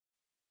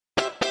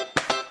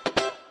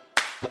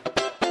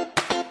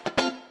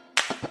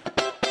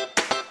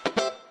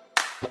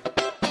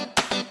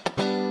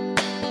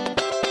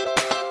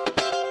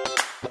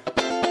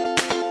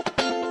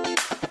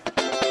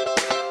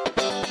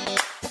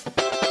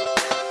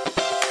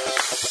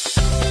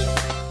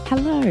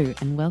Hello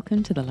and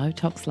welcome to the Low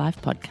Tox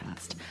Life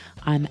podcast.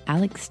 I'm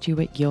Alex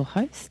Stewart, your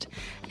host,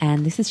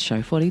 and this is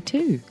show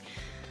 42.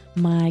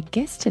 My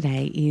guest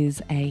today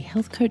is a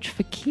health coach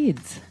for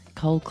kids,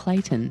 Cole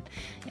Clayton,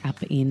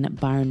 up in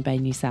Byron Bay,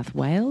 New South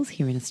Wales,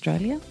 here in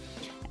Australia.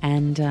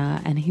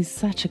 And he's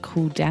such a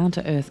cool,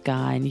 down-to-earth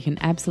guy, and you can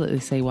absolutely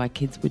see why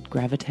kids would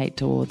gravitate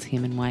towards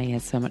him and why he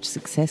has so much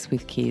success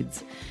with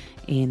kids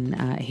in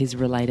his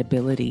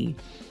relatability.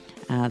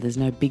 There's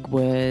no big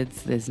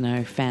words, there's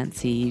no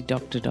fancy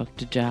doctor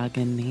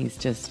jargon. He's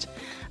just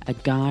a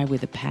guy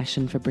with a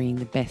passion for bringing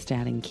the best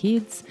out in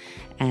kids,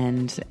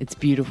 and it's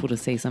beautiful to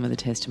see some of the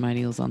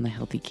testimonials on the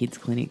Healthy Kids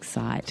Clinic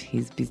site,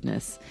 his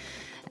business,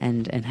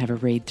 and have a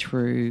read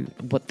through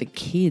what the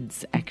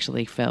kids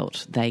actually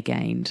felt they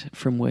gained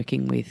from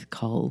working with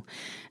Cole.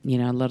 You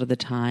know, a lot of the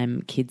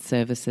time, kids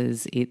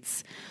services,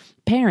 it's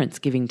parents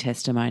giving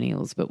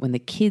testimonials, but when the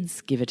kids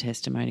give a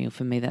testimonial,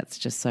 for me, that's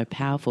just so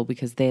powerful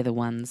because they're the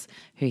ones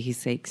who he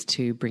seeks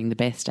to bring the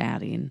best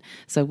out in.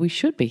 So we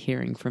should be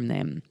hearing from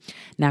them.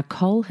 Now,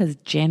 Cole has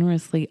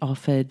generously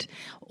offered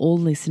all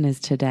listeners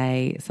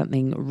today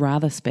something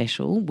rather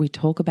special. We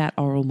talk about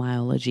oral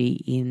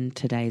myology in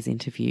today's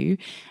interview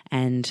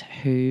and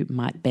who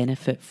might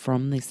benefit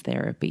from this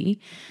therapy.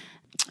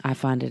 I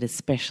find it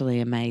especially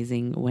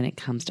amazing when it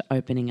comes to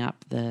opening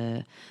up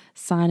the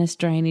sinus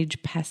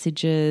drainage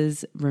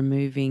passages,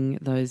 removing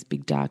those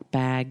big dark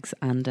bags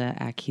under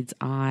our kids'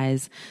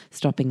 eyes,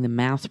 stopping the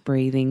mouth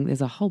breathing.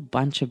 There's a whole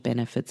bunch of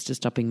benefits to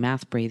stopping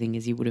mouth breathing,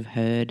 as you would have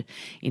heard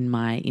in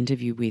my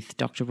interview with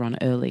Dr. Ron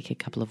Ehrlich a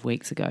couple of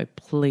weeks ago.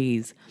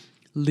 Please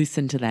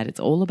listen to that. It's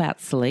all about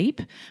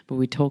sleep, but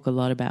we talk a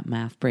lot about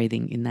mouth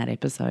breathing in that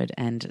episode,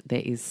 and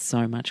there is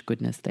so much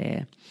goodness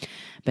there.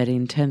 But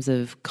in terms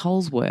of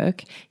Cole's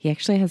work, he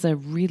actually has a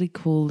really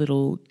cool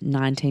little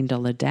 $19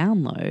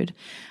 download,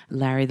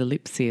 Larry the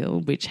Lip Seal,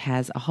 which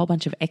has a whole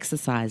bunch of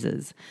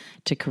exercises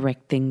to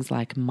correct things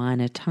like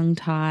minor tongue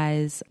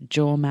ties,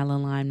 jaw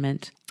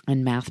malalignment,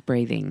 and mouth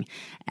breathing.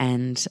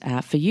 And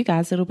for you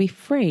guys, it'll be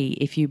free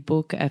if you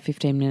book a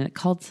 15-minute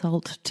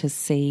consult to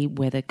see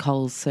whether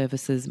Cole's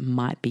services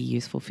might be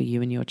useful for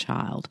you and your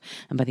child.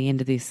 And by the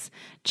end of this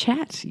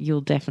chat,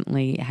 you'll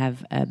definitely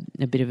have a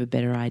bit of a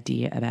better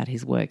idea about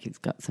his work. He's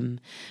got some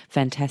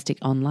fantastic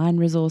online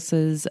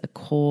resources, a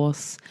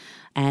course,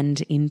 and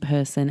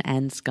in-person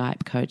and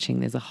Skype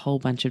coaching. There's a whole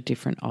bunch of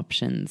different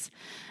options.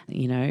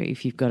 You know,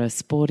 if you've got a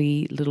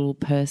sporty little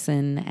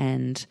person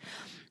and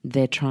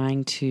they're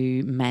trying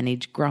to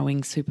manage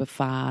growing super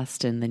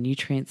fast and the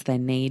nutrients they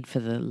need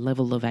for the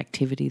level of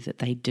activity that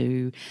they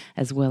do,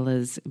 as well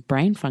as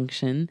brain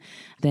function,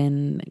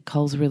 then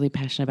Cole's really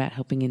passionate about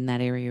helping in that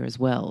area as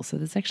well. So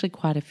there's actually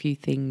quite a few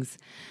things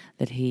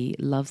that he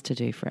loves to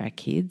do for our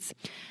kids.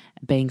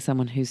 Being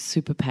someone who's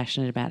super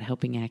passionate about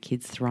helping our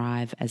kids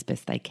thrive as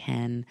best they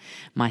can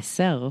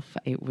myself,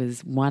 it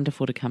was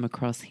wonderful to come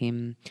across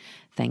him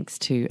thanks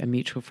to a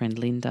mutual friend,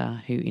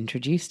 Linda, who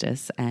introduced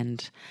us,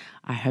 and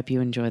I hope you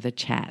enjoy the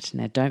chat.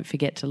 Now, don't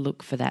forget to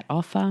look for that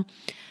offer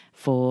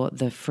for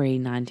the free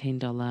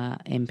 $19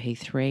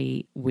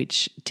 MP3,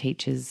 which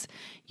teaches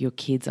your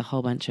kids a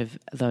whole bunch of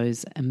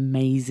those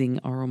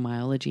amazing oral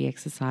myology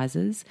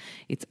exercises.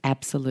 It's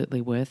absolutely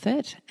worth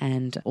it,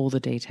 and all the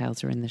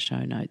details are in the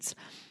show notes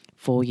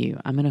for you.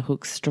 I'm going to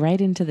hook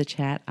straight into the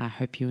chat. I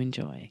hope you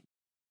enjoy.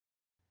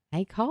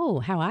 Hey,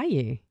 Cole, how are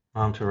you?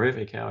 I'm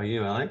terrific. How are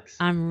you, Alex?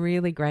 I'm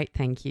really great,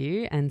 thank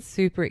you, and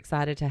super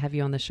excited to have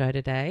you on the show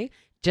today.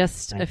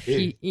 It's going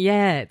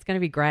to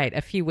be great.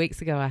 A few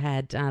weeks ago, I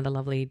had the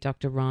lovely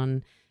Dr.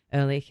 Ron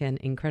Ehrlich, an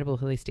incredible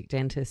holistic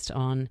dentist,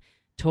 on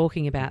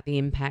talking about the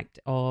impact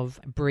of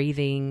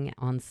breathing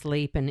on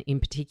sleep and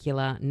in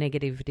particular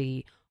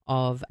negativity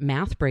of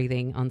mouth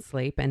breathing on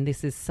sleep. And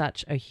this is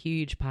such a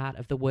huge part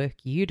of the work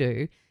you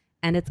do.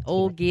 And it's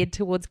all geared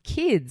towards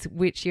kids,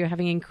 which you're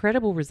having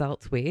incredible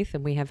results with.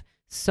 And we have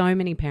so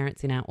many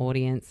parents in our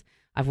audience.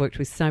 I've worked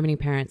with so many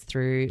parents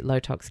through Low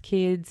Tox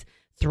Kids,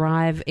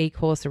 Thrive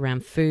e-course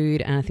around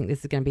food. And I think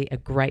this is going to be a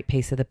great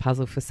piece of the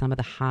puzzle for some of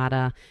the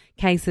harder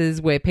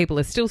cases where people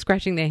are still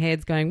scratching their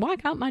heads going, why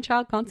can't my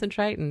child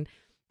concentrate?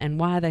 And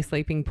why are they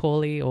sleeping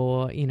poorly?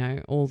 Or, you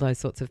know, all those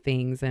sorts of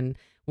things. And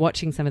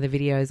watching some of the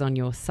videos on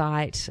your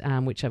site,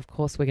 which of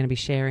course we're going to be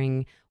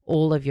sharing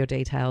all of your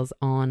details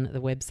on the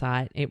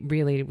website.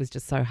 It was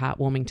just so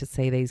heartwarming to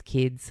see these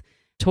kids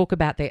talk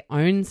about their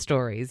own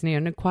stories. You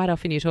know, quite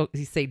often you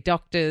see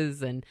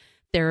doctors and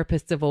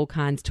therapists of all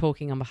kinds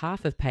talking on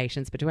behalf of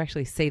patients, but to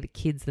actually see the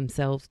kids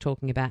themselves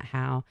talking about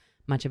how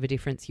much of a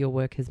difference your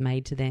work has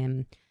made to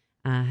them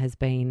has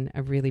been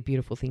a really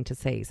beautiful thing to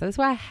see. So that's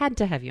why I had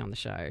to have you on the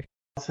show.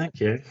 Thank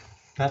you.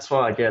 That's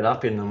why I get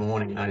up in the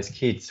morning, those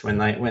kids, when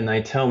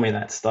they tell me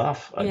that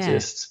stuff, I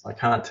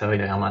can't tell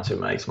you how much it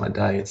makes my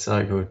day. It's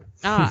so good.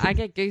 Oh, I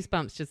get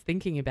goosebumps just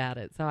thinking about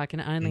it. So I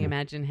can only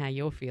imagine how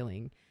you're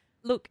feeling.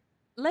 Look,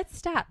 let's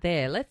start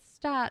there. Let's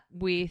start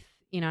with,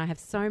 I have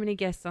so many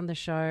guests on the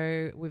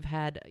show. We've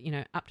had,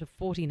 up to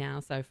 40 now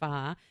so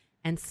far.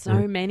 And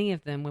so many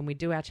of them, when we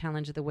do our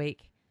challenge of the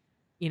week,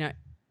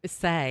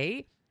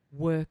 say,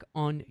 work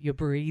on your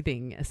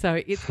breathing.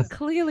 So it's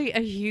clearly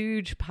a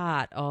huge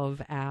part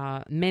of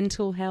our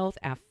mental health,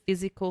 our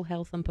physical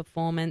health and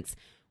performance.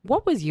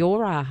 What was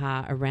your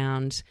aha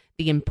around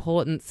the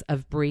importance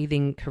of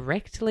breathing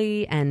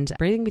correctly and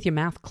breathing with your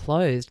mouth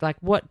closed? Like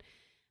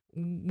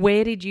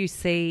where did you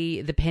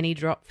see the penny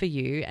drop for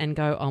you and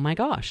go, oh my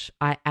gosh,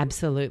 I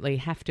absolutely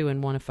have to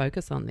and want to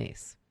focus on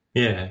this?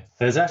 Yeah,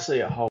 there's actually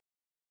a whole,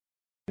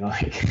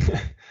 like,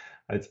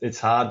 it's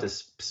hard to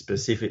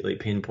specifically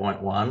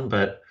pinpoint one,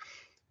 but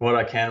what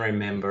I can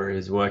remember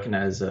is working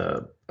as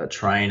a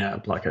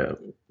trainer, like a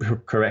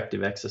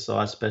corrective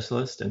exercise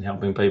specialist, and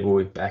helping people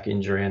with back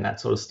injury and that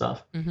sort of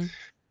stuff. Mm-hmm.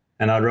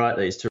 And I'd write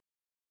these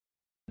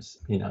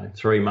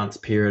 3 months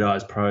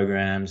periodized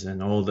programs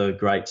and all the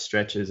great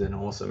stretches and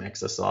awesome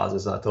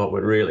exercises I thought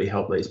would really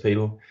help these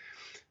people.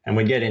 And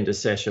we'd get into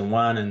session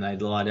 1 and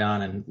they'd lie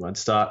down and I'd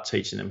start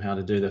teaching them how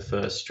to do the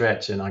first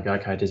stretch, and I go,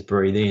 okay, just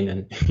breathe in,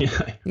 and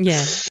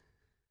yeah,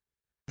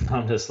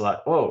 I'm just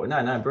like, whoa,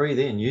 no, breathe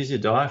in, use your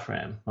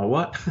diaphragm. Oh,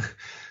 what?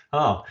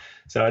 Oh,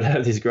 so I'd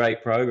have this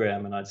great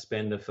program and I'd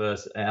spend the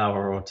first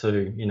hour or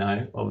two,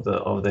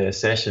 of their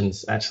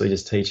sessions actually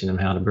just teaching them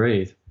how to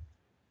breathe.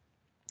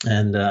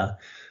 And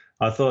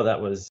I thought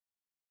that was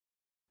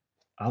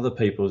other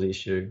people's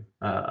issue.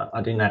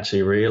 I didn't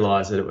actually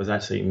realize that it was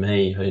actually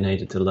me who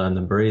needed to learn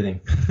the breathing.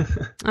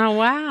 Oh,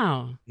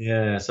 wow.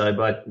 Yeah, so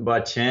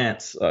by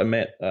chance, I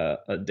met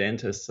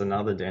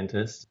another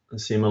dentist,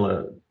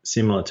 similar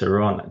to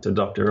Ron, to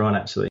Dr. Ron,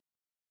 actually.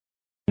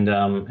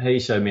 And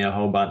he showed me a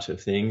whole bunch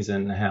of things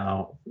and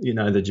how,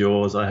 the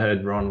jaws. I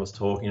heard Ron was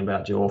talking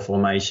about jaw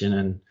formation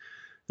and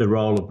the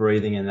role of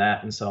breathing in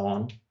that and so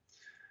on.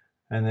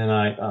 And then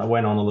I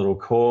went on a little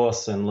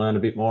course and learned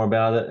a bit more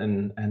about it.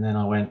 And then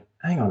I went,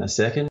 hang on a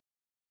second,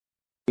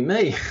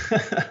 me.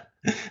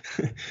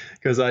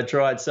 Because I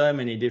tried so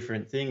many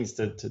different things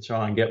to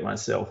try and get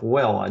myself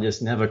well. I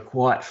just never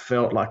quite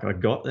felt like I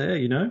got there,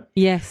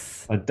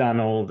 Yes. I'd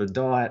done all the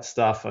diet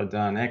stuff. I'd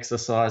done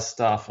exercise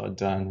stuff. I'd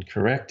done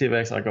corrective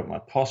exercise. I got my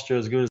posture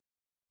as good as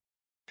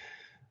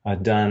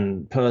I'd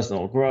done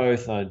personal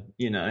growth. I'd,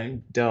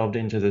 delved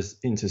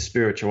into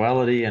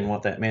spirituality and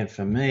what that meant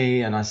for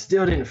me, and I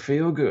still didn't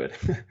feel good.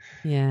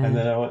 Yeah. And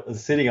then I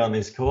was sitting on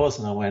this course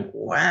and I went,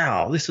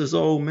 wow, this is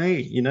all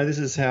me. This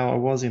is how I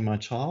was in my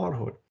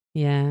childhood.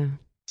 Yeah.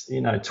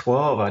 13, I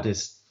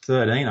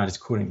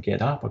just couldn't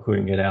get up. I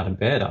couldn't get out of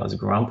bed. I was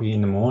grumpy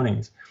in the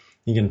mornings.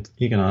 You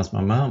can ask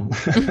my mum.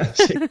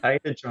 She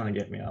hated trying to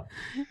get me up.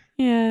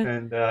 Yeah.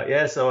 And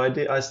so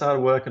I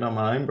started working on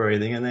my own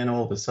breathing, and then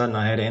all of a sudden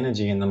I had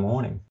energy in the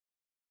morning.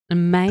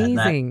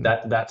 Amazing.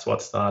 And that's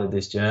what started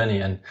this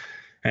journey, and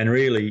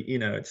really,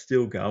 it's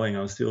still going.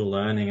 I'm still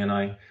learning, and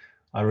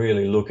I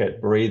really look at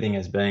breathing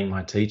as being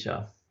my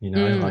teacher.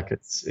 Like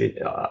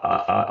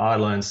I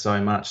learned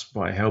so much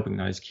by helping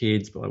those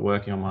kids, by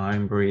working on my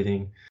own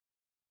breathing,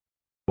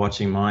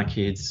 watching my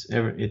kids.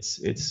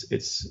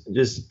 It's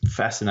just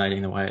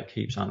fascinating the way it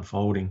keeps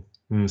unfolding.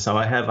 So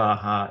I have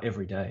aha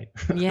every day.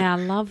 Yeah, I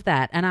love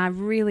that. And I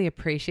really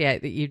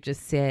appreciate that you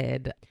just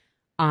said,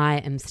 I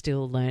am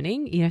still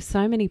learning.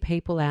 So many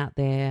people out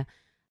there,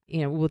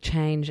 will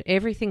change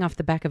everything off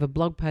the back of a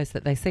blog post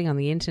that they see on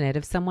the internet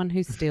of someone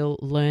who's still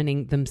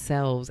learning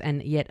themselves.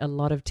 And yet a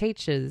lot of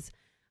teachers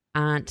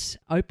aren't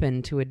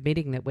open to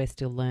admitting that we're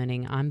still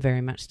learning. I'm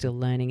very much still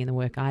learning in the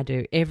work I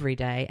do every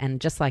day.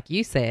 And just like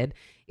you said,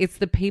 it's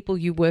the people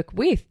you work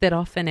with that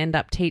often end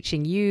up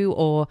teaching you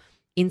or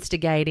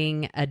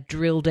instigating a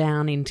drill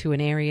down into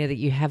an area that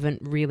you haven't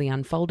really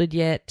unfolded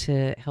yet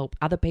to help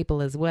other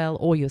people as well,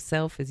 or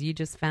yourself, as you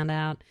just found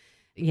out.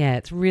 Yeah,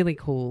 it's really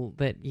cool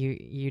that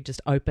you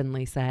just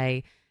openly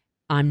say,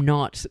 I'm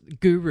not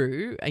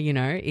guru,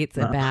 it's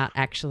about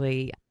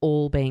actually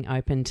all being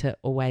open to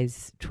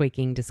always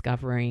tweaking,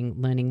 discovering,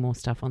 learning more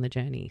stuff on the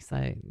journey.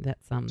 So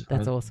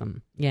that's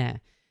awesome. Yeah.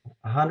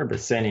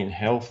 100% in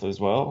health as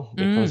well,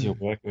 because you're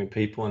working with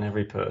people and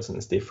every person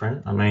is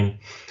different. I mean,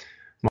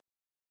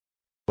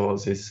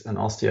 is an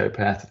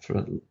osteopath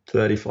for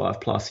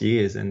 35 plus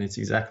years, and it's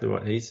exactly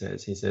what he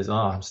says. He says,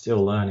 I'm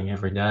still learning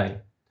every day.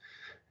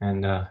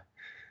 And,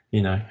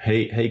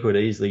 he could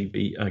easily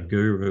be a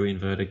guru,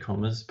 inverted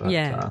commas,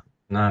 but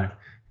no,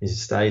 he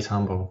stays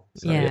humble.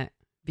 So, yeah,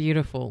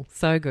 beautiful.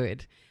 So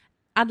good.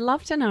 I'd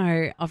love to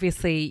know,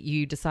 obviously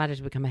you decided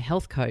to become a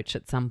health coach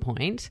at some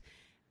point.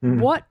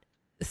 What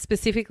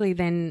specifically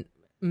then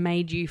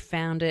made you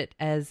found it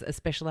as a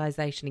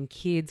specialization in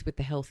kids with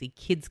the Healthy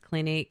Kids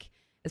Clinic?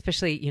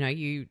 Especially,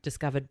 you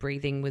discovered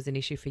breathing was an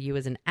issue for you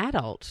as an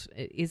adult.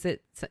 Is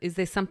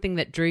there something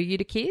that drew you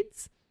to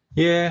kids?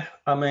 Yeah,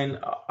 I mean,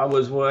 I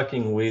was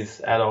working with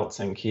adults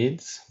and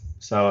kids,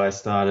 so I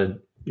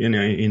started,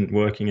 in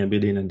working a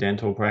bit in a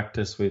dental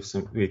practice with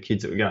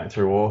kids that were going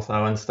through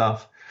ortho and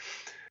stuff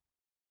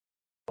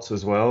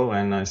as well,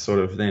 and I sort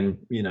of then,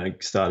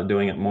 started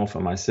doing it more for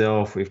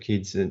myself with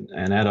kids and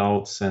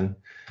adults, and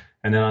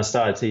then I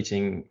started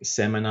teaching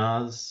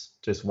seminars,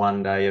 just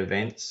one-day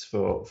events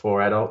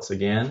for adults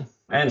again,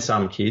 and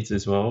some kids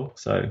as well.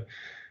 So,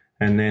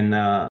 and then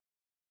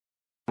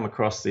come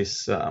across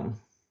this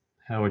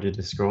how would you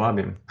describe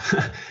him?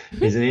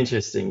 He's an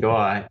interesting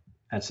guy.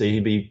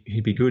 Actually,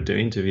 he'd be good to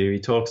interview. He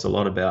talks a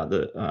lot about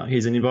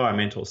he's an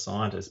environmental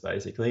scientist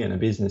basically and a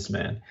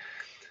businessman.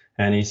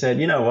 And he said,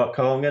 you know what,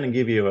 Cole, I'm going to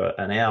give you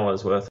an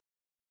hour's worth.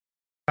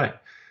 Right.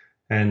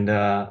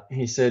 And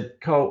he said,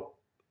 Cole,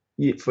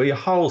 for your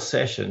whole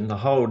session, the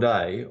whole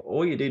day,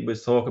 all you did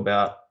was talk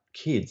about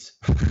kids.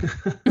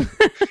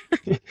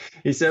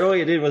 He said all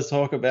you did was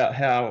talk about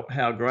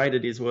how great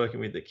it is working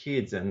with the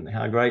kids and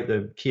how great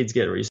the kids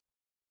get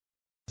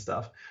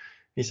stuff.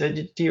 He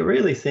said, do you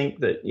really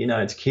think that,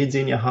 it's kids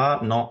in your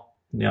heart, not,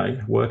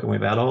 working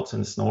with adults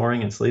and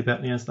snoring and sleep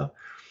apnea and stuff?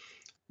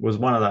 Was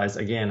one of those,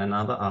 again,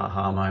 another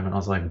aha moment. I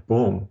was like,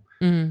 boom,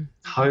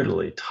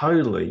 totally,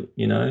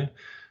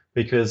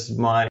 because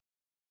my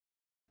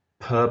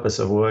purpose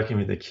of working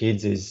with the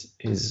kids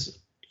is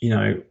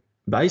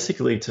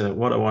basically to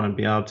what I want to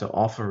be able to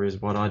offer is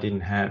what I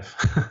didn't have.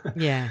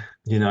 Yeah.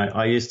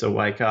 I used to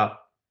wake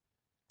up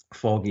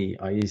foggy.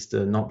 I used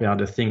to not be able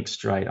to think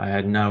straight. I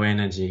had no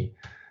energy,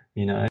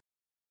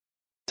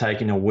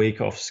 taking a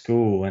week off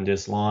school and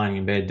just lying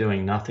in bed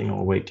doing nothing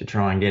all week to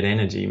try and get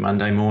energy.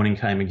 Monday morning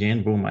came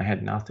again, boom, I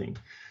had nothing,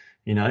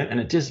 and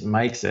it just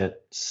makes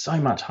it so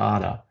much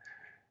harder.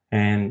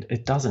 And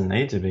it doesn't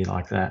need to be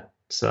like that.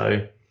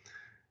 So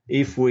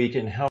if we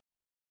can help,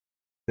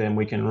 then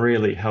we can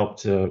really help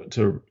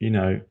to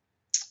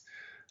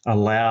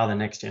allow the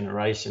next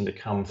generation to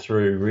come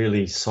through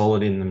really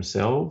solid in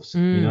themselves.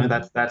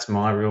 That's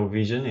my real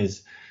vision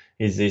is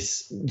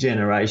this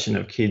generation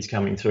of kids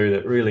coming through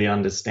that really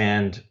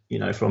understand,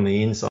 from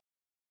the inside.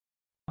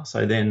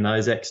 So then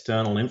those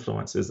external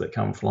influences that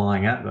come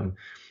flying at them,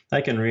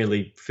 they can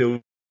really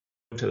filter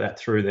that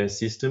through their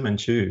system and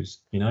choose,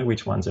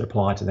 which ones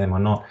apply to them or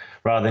not,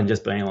 rather than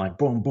just being like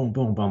boom, boom,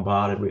 boom,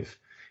 bombarded with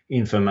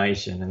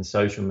information and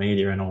social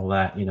media and all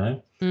that,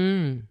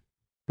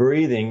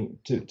 Breathing,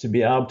 to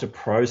be able to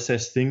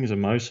process things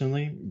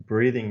emotionally,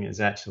 breathing is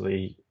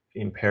actually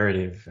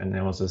imperative. And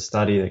there was a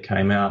study that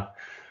came out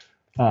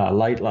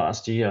late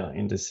last year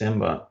in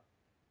December,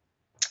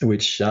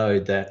 which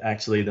showed that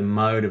actually the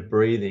mode of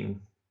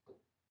breathing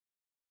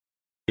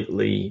is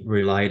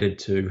related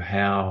to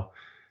how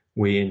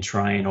we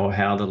entrain or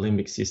how the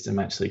limbic system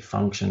actually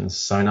functions.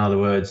 So in other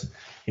words,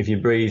 if you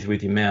breathe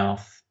with your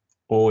mouth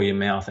or your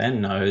mouth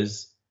and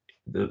nose,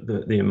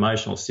 the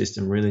emotional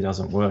system really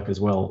doesn't work as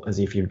well as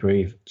if you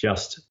breathe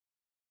just.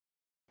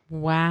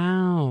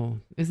 Wow.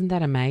 Isn't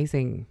that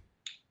amazing?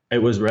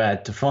 It was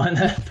rad to find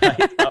that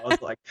paper. I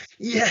was like,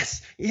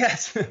 yes,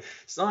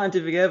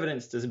 scientific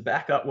evidence to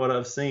back up what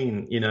I've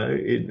seen,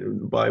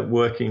 by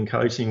working,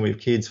 coaching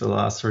with kids for the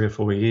last 3 or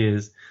 4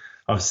 years.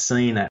 I've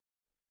seen that.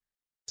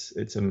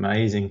 It's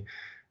amazing.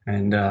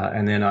 And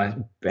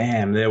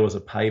then there was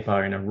a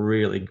paper in a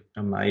really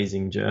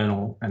amazing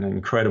journal, an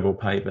incredible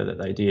paper that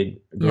they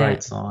did,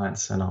 great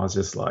science. And I was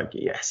just like,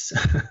 yes.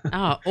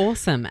 Oh,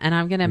 awesome. And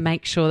I'm going to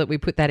make sure that we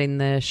put that in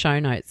the show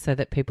notes so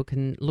that people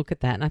can look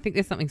at that. And I think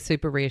there's something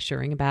super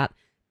reassuring about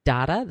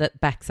data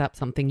that backs up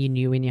something you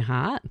knew in your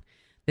heart.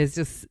 There's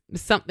just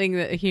something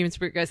that a human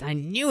spirit goes, I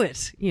knew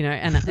it,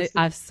 and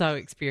I've so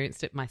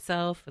experienced it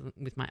myself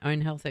with my own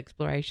health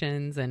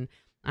explorations, and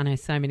I know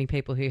so many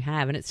people who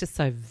have, and it's just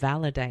so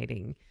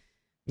validating.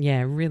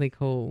 Yeah, really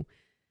cool.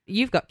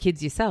 You've got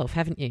kids yourself,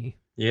 haven't you?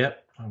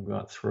 Yep, I've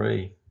got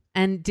 3.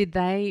 And did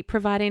they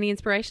provide any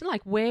inspiration?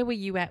 Like, where were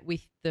you at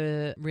with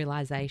the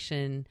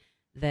realization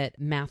that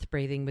mouth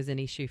breathing was an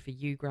issue for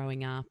you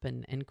growing up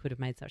and could have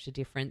made such a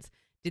difference?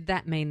 Did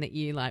that mean that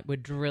you were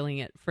drilling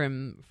it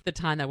from the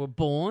time they were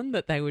born,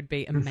 that they would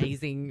be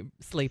amazing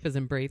sleepers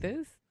and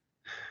breathers?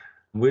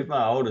 With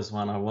my oldest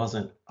one, I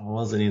wasn't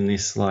in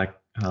this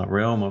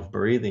realm of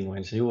breathing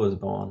when she was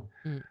born.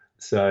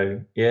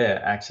 So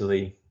yeah,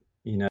 actually,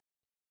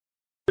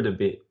 a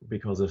bit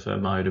because of her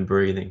mode of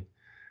breathing.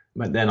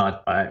 But then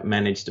I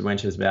managed to, when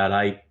she was about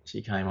 8,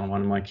 she came on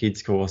one of my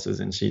kids' courses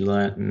and she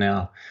learnt. And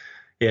now,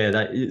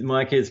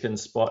 my kids can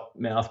spot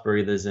mouth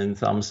breathers and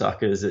thumb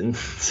suckers and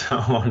so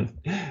on,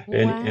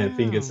 and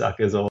finger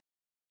suckers. All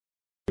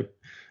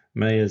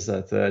me is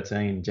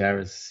 13,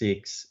 Jared's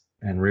 6,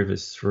 and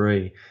River's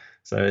 3.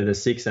 So the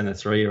 6 and the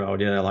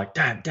 3-year-old, they're like,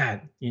 Dad,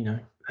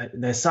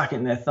 they're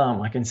sucking their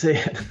thumb. I can see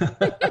it.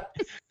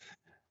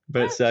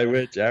 But so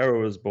when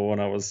Jared was born,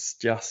 I was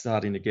just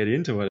starting to get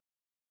into it.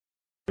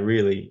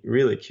 Really,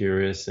 really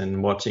curious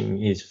and watching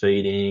his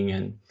feeding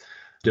and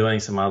doing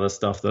some other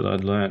stuff that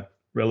I'd learnt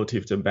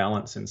relative to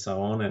balance and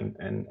so on.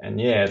 And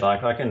yeah,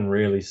 I can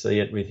really see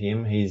it with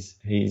him.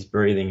 His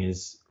breathing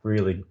is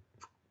really,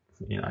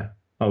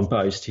 I'll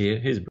boast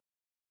here.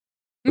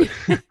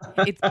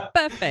 It's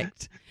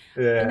perfect.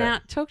 Yeah. Now,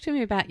 talk to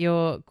me about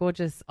your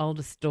gorgeous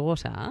oldest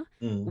daughter.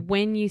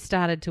 When you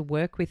started to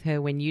work with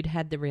her, when you'd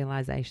had the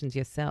realizations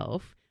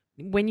yourself,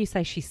 when you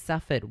say she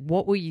suffered,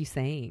 what were you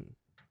seeing?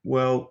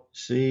 Well,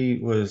 she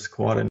was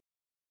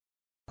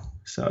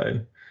so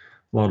a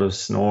lot of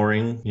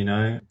snoring,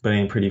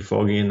 being pretty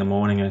foggy in the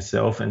morning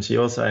herself. And she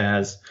also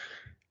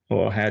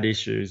had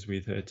issues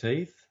with her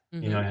teeth,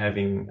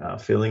 having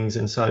fillings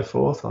and so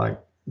forth.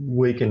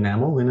 weak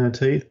enamel in her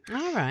teeth,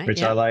 All right.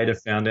 which I Yeah. later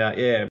found out,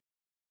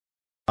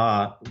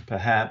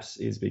 perhaps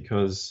is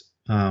because,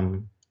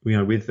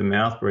 with the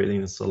mouth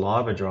breathing, the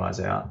saliva dries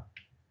out.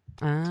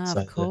 Ah, So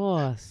of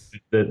course.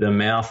 the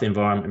mouth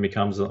environment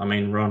becomes, I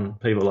mean,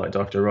 people like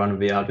Dr. Ron would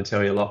be able to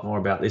tell you a lot more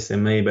about this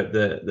than me, but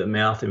the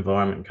mouth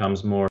environment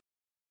becomes more,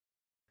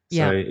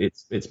 so Yeah.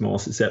 it's more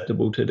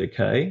susceptible to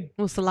decay.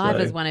 Well, saliva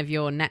is So one of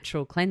your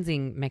natural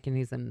cleansing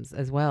mechanisms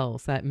as well.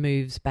 So it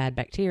moves bad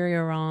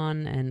bacteria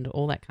on and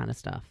all that kind of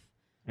stuff.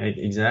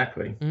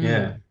 exactly, yeah.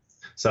 Mm.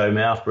 So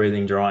mouth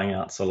breathing, drying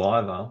out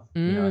saliva,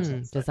 it's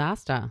like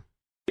Disaster.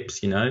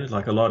 lips,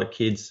 like a lot of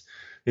kids.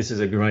 This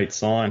is a great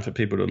sign for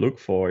people to look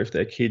for if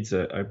their kids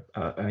are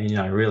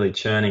really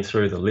churning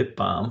through the lip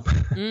balm.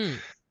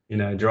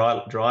 Mm.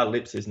 Dry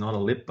lips is not a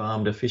lip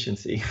balm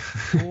deficiency.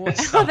 Wow,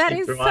 It's that something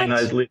is drying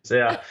those such. lips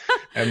out,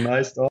 and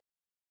most often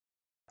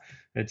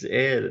it's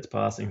air that's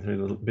passing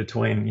through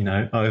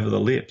over the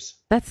lips.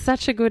 That's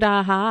such a good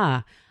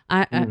aha.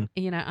 Mm.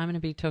 I'm going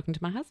to be talking to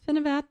my husband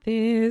about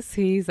this.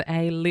 He's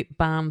a lip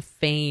balm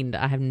fiend.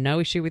 I have no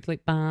issue with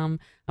lip balm.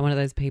 I'm one of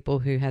those people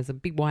who has a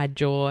big wide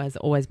jaw, has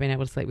always been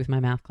able to sleep with my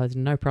mouth closed,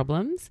 no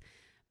problems.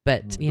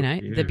 But, Good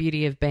for the you.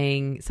 beauty of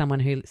being someone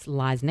who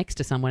lies next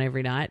to someone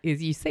every night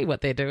is you see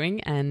what they're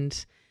doing.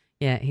 And,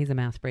 yeah, he's a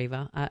mouth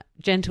breather.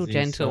 Gentle, Is he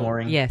gentle.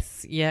 snoring?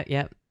 Yes. Yep.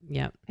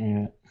 Yeah.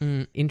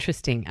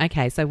 Interesting.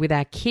 Okay, so with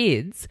our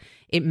kids,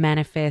 it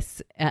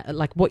manifests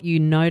like what you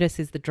notice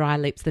is the dry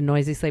lips, the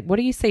noisy sleep. What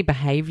do you see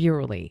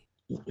behaviourally?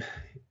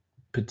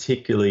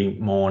 Particularly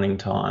morning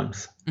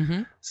times.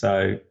 Mm-hmm.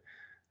 So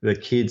the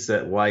kids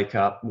that wake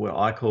up, well,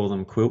 I call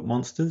them quilt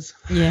monsters.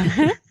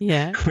 Yeah,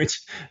 yeah.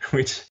 which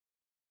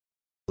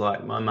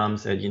like my mum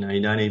said, you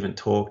don't even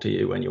talk to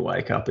you when you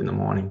wake up in the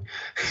morning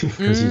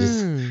because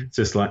it's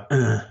just like,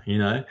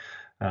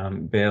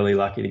 barely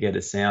lucky to get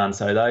a sound.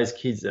 So those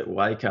kids that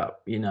wake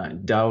up,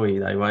 doughy,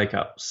 they wake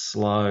up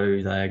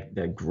slow,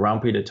 they're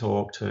grumpy to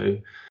talk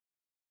to.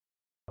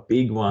 A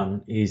big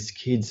one is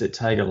kids that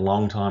take a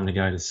long time to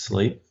go to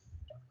sleep.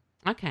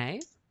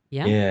 Okay.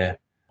 Yeah. Yeah.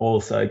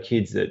 Also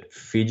kids that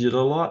fidget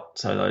a lot.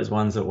 So those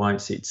ones that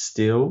won't sit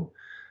still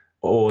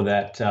or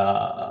that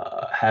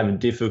have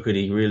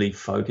difficulty really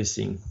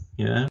focusing,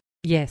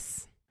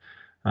 Yes.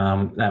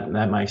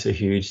 that makes a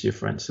huge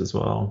difference as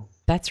well.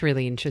 That's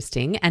really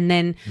interesting. And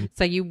then,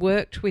 so you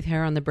worked with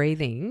her on the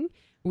breathing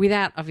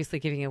without obviously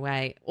giving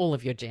away all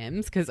of your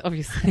gems, because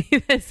obviously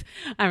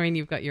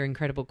you've got your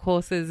incredible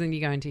courses and you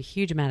go into a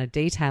huge amount of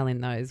detail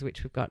in those,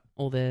 which we've got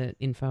all the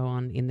info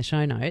on in the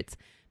show notes.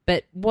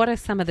 But what are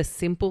some of the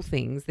simple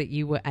things that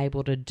you were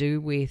able to do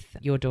with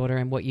your daughter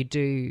and what you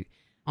do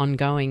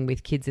ongoing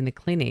with kids in the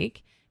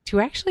clinic to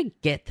actually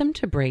get them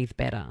to breathe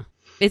better?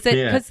 Is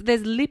it because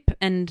there's lip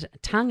and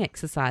tongue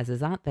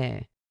exercises, aren't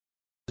there?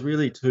 There's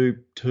really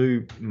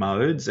two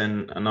modes,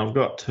 and I've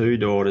got two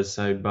daughters,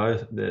 so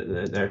both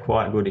they're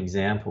quite good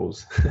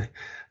examples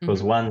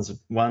because one's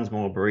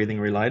more breathing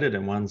related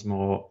and one's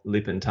more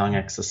lip and tongue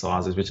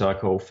exercises, which I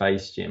call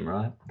face gym,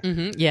 right?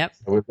 Mm-hmm. Yep.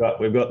 So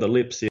we've got the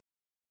lips here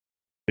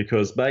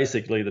because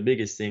basically the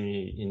biggest thing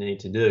you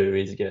need to do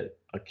is get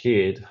a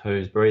kid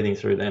who's breathing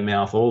through their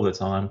mouth all the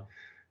time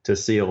to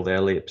seal their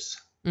lips.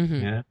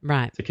 Mm-hmm. Yeah,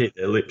 right. To keep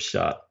their lips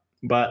shut.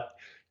 But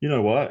you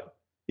know what?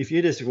 If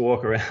you just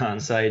walk around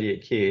and say to your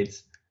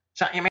kids,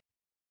 "Shut your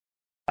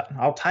mouth,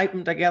 I'll tape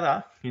them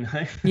together,"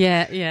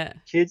 Yeah.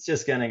 Kids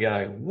just going to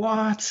go,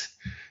 "What?"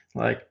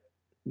 Like,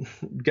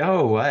 go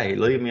away,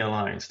 leave me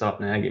alone,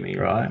 stop nagging me,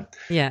 right?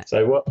 Yeah.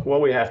 So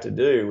what we have to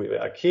do with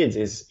our kids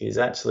is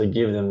actually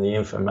give them the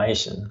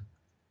information,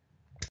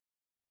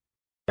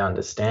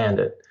 understand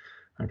it,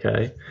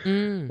 okay?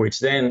 Which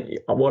then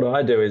what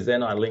I do is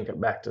then I link it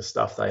back to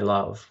stuff they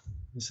love.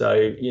 So,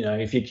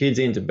 if your kid's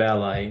into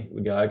ballet,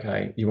 we go,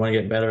 okay, you want to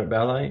get better at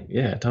ballet?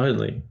 Yeah,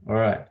 totally. All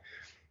right.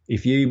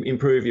 If you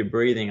improve your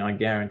breathing, I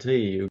guarantee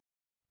you,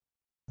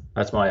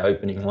 that's my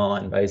opening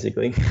line,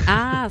 basically.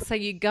 So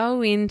you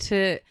go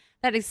into,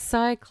 that is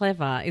so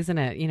clever, isn't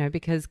it?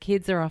 Because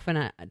kids are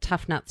often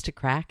tough nuts to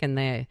crack and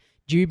they're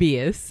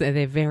dubious. So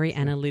they're very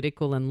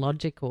analytical and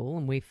logical,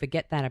 and we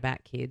forget that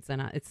about kids. And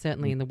it's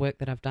certainly in the work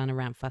that I've done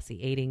around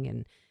fussy eating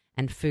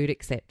and food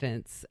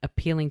acceptance,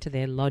 appealing to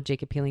their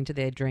logic, appealing to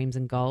their dreams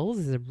and goals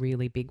is a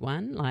really big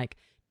one. Like,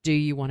 do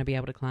you want to be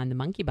able to climb the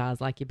monkey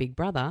bars like your big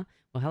brother?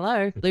 Well,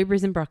 hello,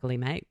 blueberries and broccoli,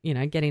 mate.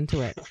 Get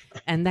into it.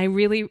 And they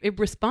really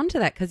respond to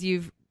that because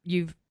you've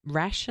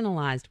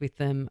rationalized with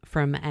them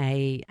from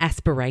a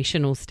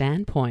aspirational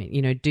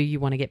standpoint. Do you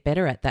want to get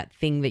better at that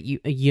thing that you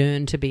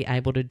yearn to be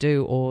able to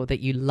do or that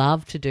you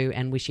love to do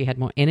and wish you had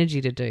more energy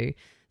to do?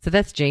 So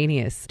that's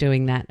genius,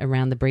 doing that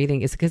around the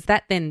breathing, is because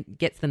that then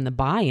gets them the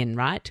buy-in,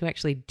 right, to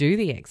actually do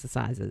the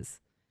exercises.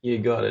 You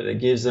got it. It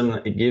gives them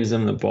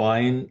the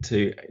buy-in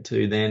to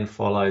then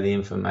follow the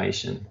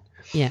information.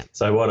 Yeah.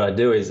 So what I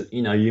do is,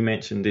 you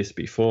mentioned this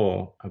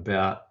before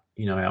about,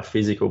 our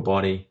physical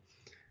body,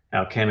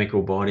 our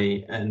chemical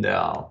body, and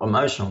our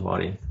emotional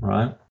body,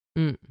 right?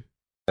 So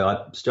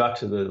I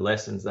structure the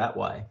lessons that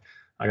way.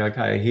 I go,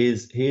 okay,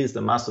 here's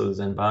the muscles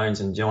and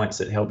bones and joints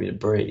that help you to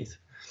breathe.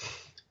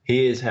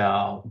 here's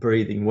how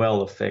breathing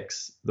well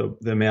affects the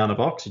amount of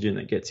oxygen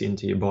that gets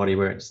into your body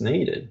where it's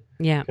needed.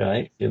 Yeah.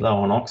 Okay. If you're low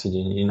on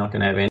oxygen, you're not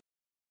going to have energy.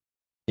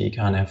 You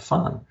can't have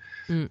fun.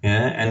 Mm.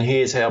 Yeah. And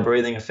here's how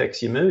breathing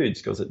affects your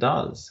moods, because it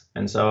does.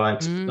 And so I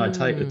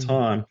take the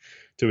time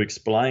to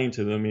explain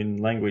to them in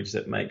language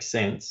that makes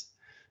sense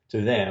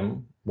to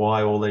them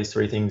why all these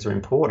three things are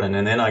important.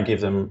 And then I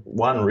give them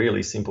one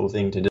really simple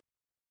thing to do.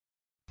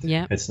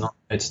 Yeah. It's not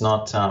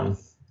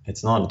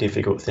a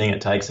difficult thing.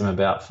 It takes them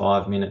about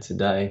 5 minutes a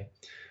day.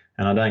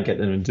 And I don't get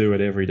them to do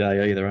it every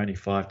day either, only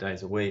 5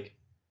 days a week.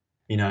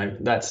 You know,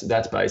 that's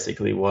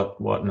basically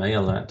what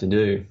Mia learnt to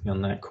do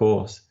on that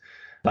course.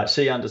 But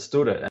she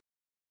understood it.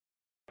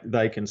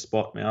 They can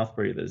spot mouth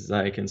breathers,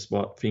 they can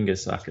spot finger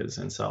suckers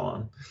and so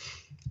on.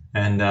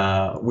 And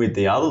with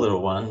the other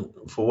little one,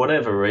 for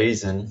whatever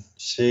reason,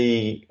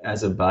 she,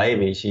 as a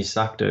baby, she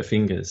sucked her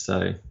fingers.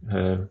 So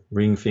her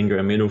ring finger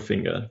and middle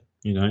finger,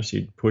 you know,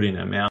 she'd put in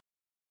her mouth.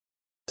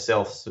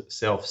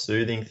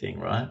 Self-soothing thing,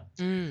 right?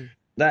 Mm.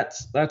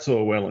 That's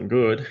all well and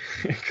good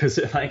because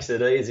it makes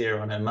it easier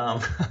on her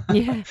mum.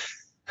 Yeah.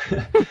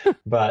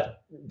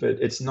 but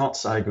it's not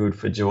so good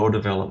for jaw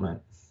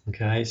development.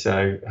 Okay,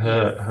 so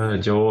her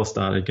jaw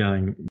started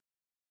going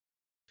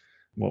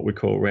what we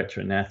call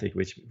retrognathic,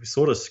 which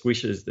sort of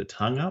squishes the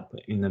tongue up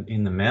in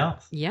the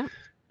mouth. Yeah.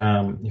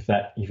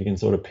 If you can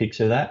sort of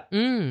picture that.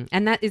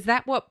 And is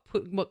that what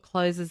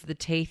closes the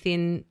teeth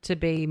in to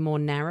be more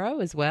narrow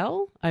as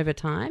well over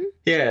time?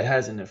 Yeah, it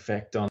has an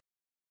effect on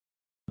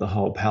the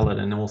whole palate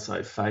and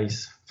also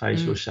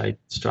facial shape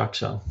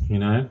structure, you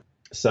know.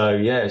 So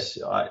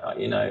yes,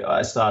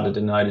 I started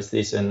to notice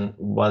this, and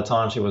by the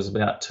time she was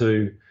about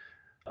 2,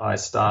 I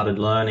started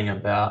learning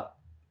about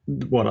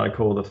what I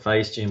call the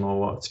face gym, or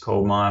what's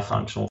called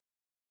myofunctional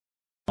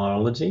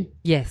myology.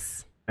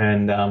 Yes.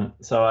 And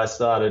so I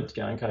started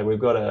going, okay, we've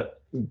got to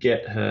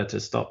get her to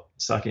stop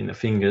sucking the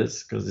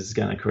fingers because this is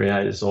going to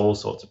create us all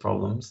sorts of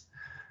problems,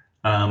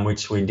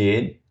 which we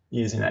did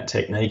using that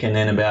technique. And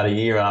then about a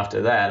year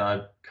after that,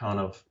 I kind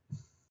of,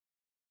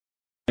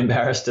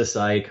 embarrassed to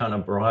say, kind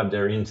of bribed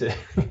her into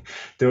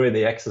doing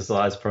the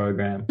exercise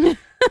program.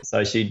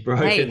 So she'd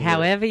broken. Hey,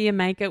 however you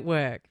make it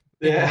work.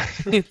 Yeah.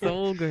 It's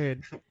all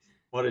good.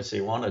 What did she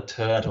want? A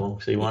turtle.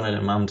 She wanted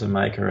her mum to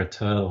make her a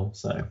turtle.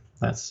 So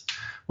that's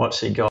what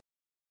she got.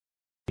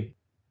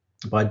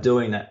 By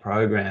doing that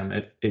program,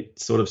 it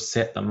sort of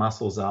set the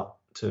muscles up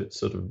to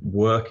sort of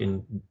work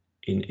in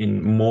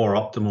more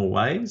optimal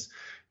ways.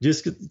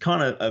 Just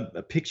kind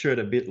of picture it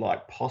a bit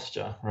like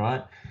posture,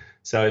 right?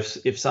 So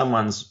if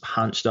someone's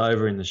hunched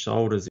over in the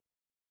shoulders,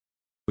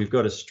 we've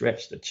got to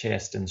stretch the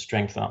chest and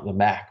strengthen up the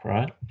back,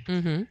 right?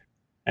 Mm-hmm.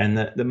 And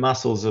the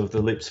muscles of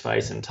the lips,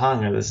 face, and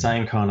tongue are the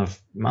same kind of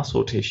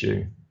muscle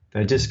tissue.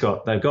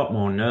 They've got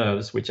more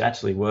nerves, which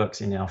actually works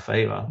in our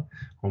favour,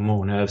 or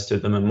more nerves to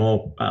them, and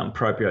more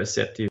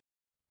proprioceptive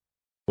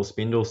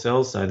spindle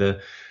cells. So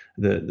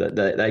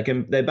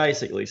they're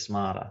basically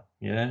smarter.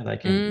 Yeah, they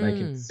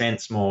can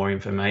sense more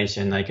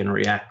information. They can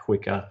react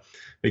quicker,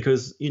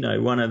 because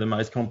one of the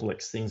most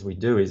complex things we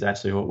do is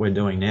actually what we're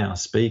doing now,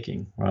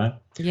 speaking, right?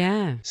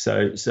 Yeah.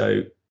 So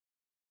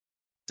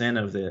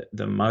of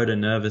the motor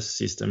nervous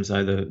system,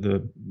 so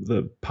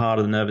the part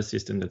of the nervous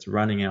system that's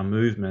running our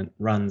movement,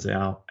 runs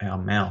our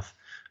mouth,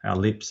 our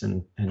lips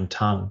and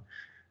tongue,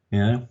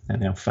 and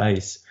our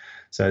face.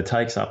 So it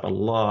takes up a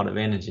lot of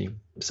energy.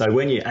 So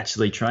when you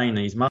actually train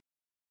these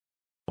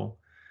muscles,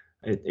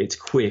 it's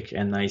quick,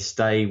 and they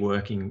stay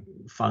working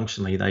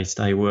functionally. They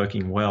stay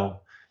working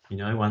well,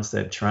 once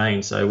they've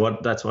trained. So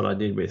that's what I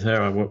did with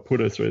her. I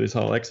put her through this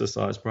whole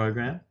exercise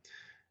program,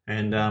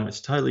 and it's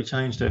totally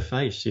changed her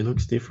face. She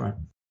looks different.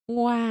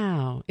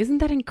 Wow. Isn't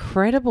that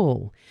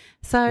incredible?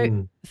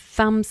 So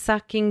thumb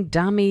sucking,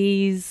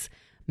 dummies,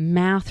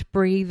 mouth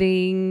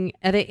breathing.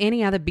 Are there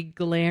any other big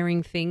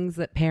glaring things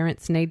that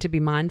parents need to be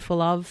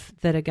mindful of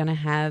that are going to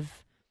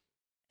have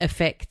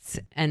effects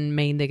and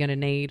mean they're going to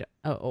need,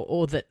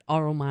 or that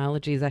oral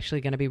myology is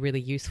actually going to be really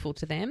useful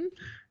to them?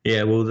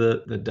 Yeah, well,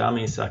 the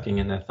dummy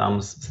sucking and the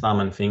thumb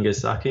and finger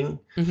sucking,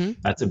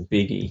 that's a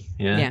biggie,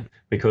 yeah?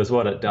 Because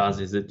what it does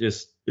is it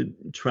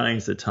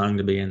trains the tongue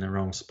to be in the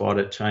wrong spot.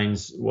 It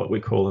trains what we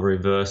call a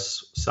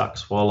reverse suck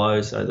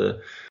swallow, so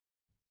the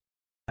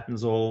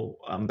happens all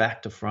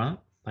back to front.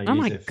 They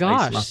use their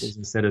face muscles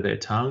instead of their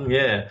tongue.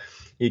 Yeah,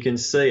 you can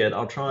see it.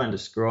 I'll try and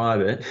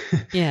describe it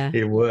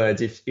in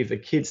words. If a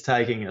kid's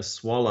taking a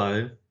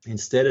swallow,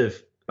 instead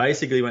of,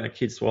 basically when a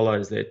kid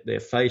swallows, their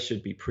face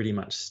should be pretty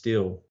much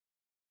still,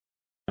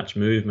 much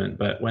movement.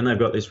 But when they've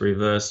got this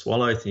reverse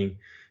swallow thing,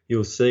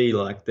 you'll see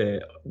like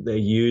they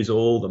use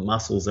all the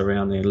muscles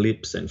around their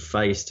lips and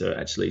face to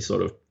actually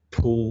sort of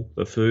pull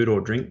the food or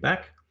drink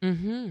back.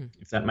 Mm-hmm.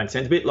 If that makes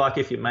sense. A bit like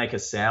if you make a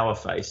sour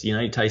face,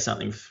 you taste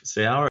something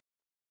sour,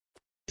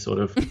 sort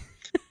of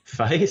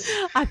face.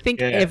 I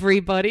think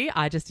everybody,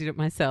 I just did it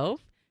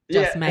myself,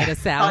 made a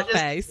sour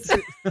face.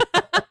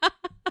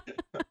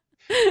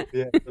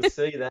 Yeah,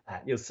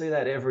 you'll see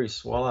that every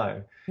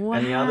swallow. Wow.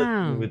 And the other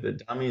thing with the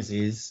dummies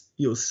is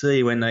you'll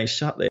see when they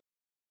shut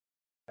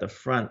the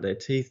front, their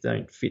teeth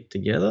don't fit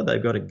together.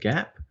 They've got a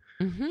gap.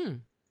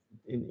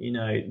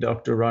 Mm-hmm.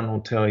 Dr. Ron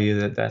will tell you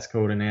that that's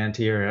called an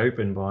anterior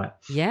open bite.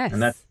 Yes.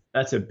 And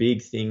that's a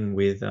big thing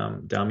with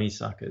dummy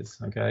suckers,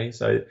 okay?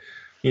 So,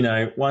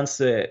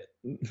 once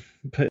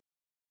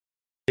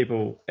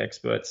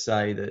experts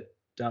say that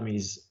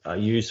dummies are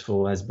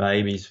useful as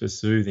babies for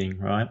soothing,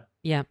 right?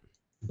 Yeah.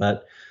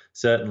 But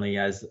certainly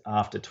as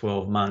after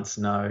 12 months,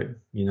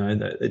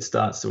 that it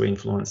starts to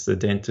influence the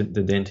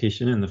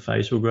dentition and the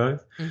facial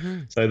growth.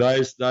 Mm-hmm. So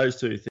those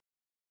two things,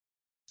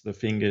 the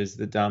fingers,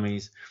 the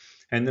dummies,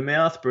 and the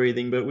mouth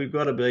breathing, but we've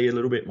got to be a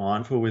little bit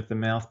mindful with the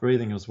mouth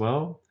breathing as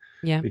well.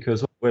 Yeah.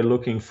 Because what we're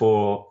looking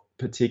for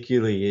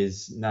particularly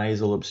is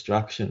nasal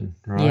obstruction,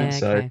 right? Yeah,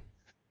 So okay.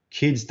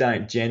 kids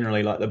don't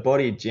generally, the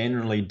body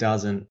generally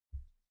doesn't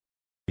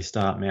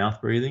start mouth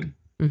breathing.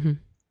 Mm-hmm.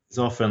 It's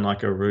often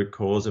like a root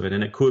cause of it,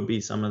 and it could be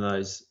some of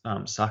those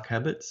suck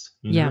habits,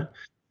 Yeah.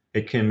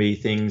 It can be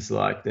things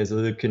like there's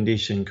a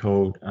condition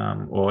called, I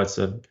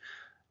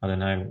don't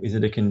know, is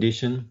it a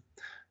condition?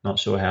 Not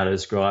sure how to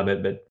describe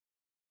it, but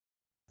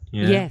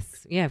yeah.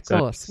 Yes, yeah, of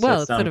course. So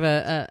Well, it's sort of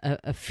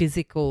a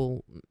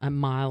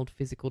mild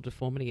physical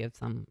deformity of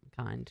some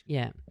kind.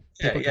 Yeah.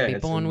 People can be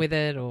born with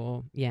it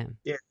or, yeah.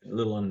 Yeah, a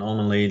little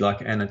anomaly,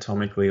 like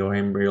anatomically or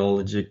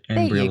embryologic.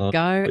 There you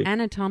go,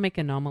 anatomic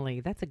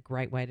anomaly. That's a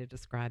great way to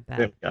describe that.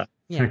 There we go.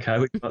 Yeah. Okay,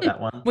 we got that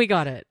one. We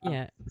got it,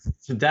 yeah.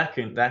 So that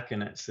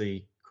can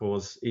actually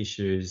cause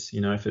issues,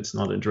 if it's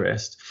not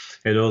addressed.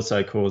 It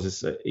also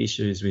causes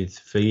issues with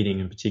feeding,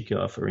 in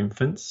particular for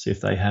infants,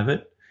 if they have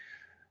it.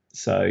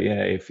 So,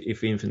 yeah,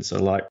 if infants are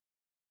like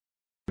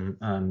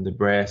the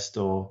breast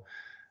or,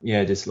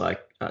 just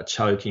like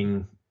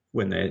choking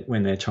when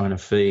they're trying to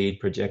feed,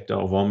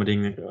 projectile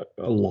vomiting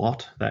a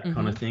lot, that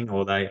kind of thing,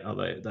 or they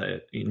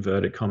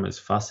inverted commas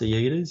fussy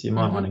eaters, you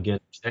might want to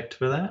get checked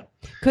for that.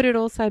 Could it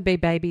also be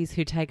babies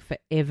who take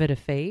forever to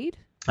feed?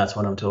 That's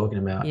what I'm talking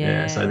about.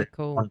 Yeah, So they're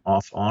cool. on,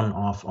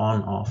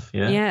 off.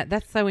 Yeah. Yeah,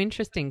 that's so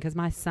interesting because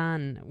my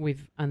son,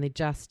 we've only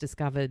just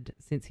discovered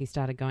since he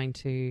started going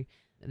to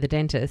the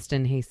dentist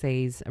and he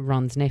sees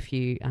Ron's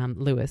nephew,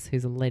 Lewis,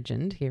 who's a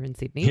legend here in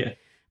Sydney. Yeah.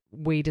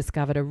 We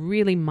discovered a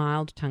really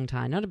mild tongue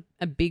tie, not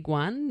a big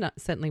one,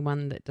 certainly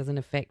one that doesn't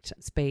affect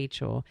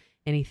speech or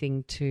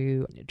anything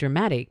too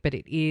dramatic, but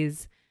it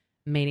is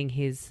meaning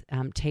his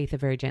teeth are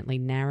very gently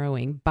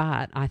narrowing.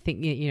 But I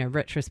think,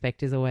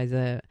 retrospect is always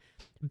a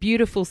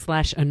beautiful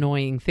 /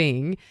 annoying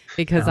thing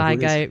because I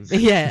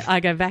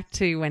go back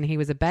to when he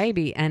was a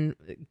baby and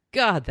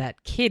God,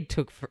 that kid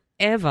took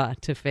forever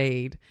to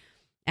feed.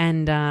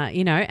 And,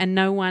 and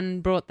no one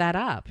brought that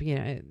up.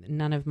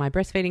 None of my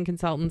breastfeeding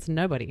consultants,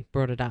 nobody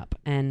brought it up.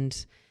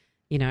 And,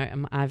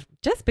 I've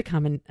just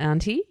become an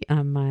auntie.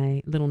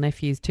 My little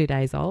nephew's 2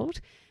 days old.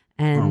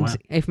 And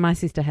if my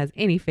sister has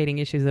any feeding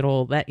issues at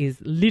all, that is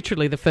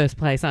literally the first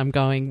place I'm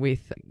going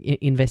with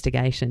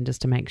investigation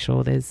just to make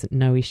sure there's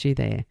no issue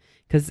there.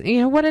 Because,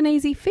 what an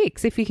easy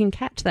fix. If you can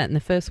catch that in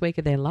the first week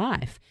of their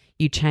life,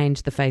 you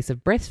change the face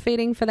of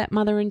breastfeeding for that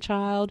mother and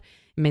child.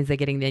 It means they're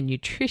getting their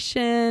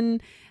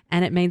nutrition.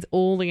 And it means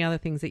all the other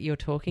things that you're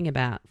talking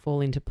about fall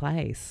into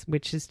place,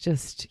 which is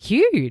just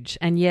huge.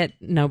 And yet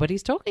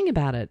nobody's talking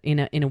about it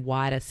in a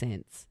wider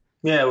sense.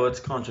 Yeah, well,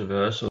 it's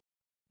controversial.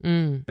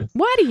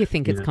 Why do you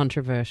think it's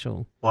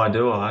controversial? Why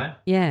do I?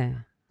 Yeah.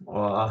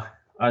 Well,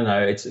 I don't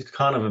know. It's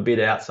kind of a bit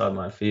outside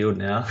my field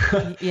now.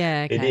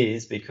 Yeah, okay. It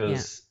is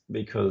because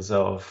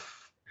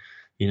of,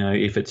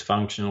 if it's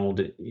functional,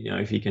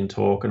 if you can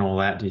talk and all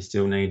that, do you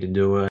still need to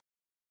do it?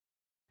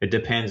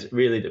 It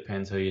really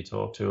depends who you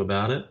talk to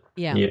about it.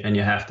 Yeah. And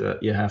you have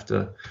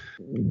to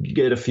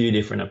get a few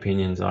different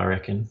opinions, I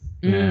reckon.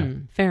 Yeah.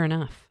 Fair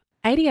enough.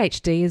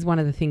 ADHD is one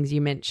of the things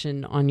you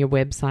mentioned on your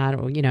website,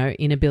 or,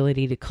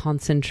 inability to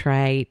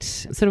concentrate,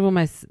 sort of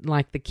almost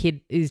like the kid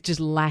is just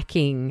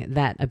lacking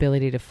that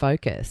ability to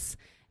focus.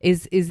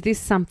 Is this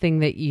something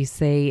that you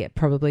see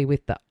probably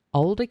with the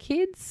older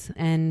kids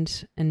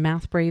and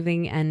mouth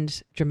breathing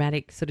and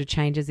dramatic sort of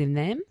changes in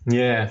them?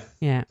 Yeah.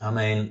 Yeah. I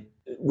mean,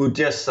 we'll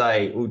just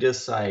say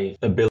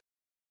ability.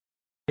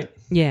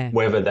 Yeah.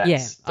 Whether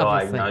that's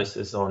obviously.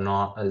 diagnosis or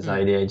not as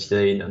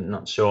ADHD, I'm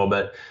not sure,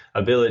 but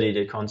ability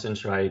to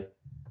concentrate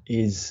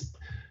is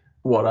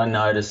what I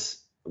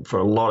notice for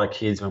a lot of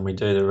kids when we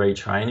do the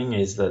retraining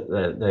is that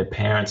their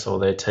parents or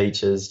their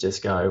teachers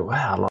just go,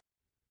 wow,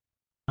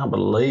 I can't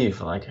believe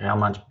how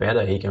much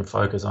better he can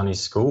focus on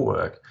his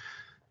schoolwork.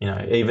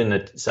 Even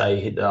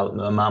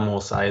the mum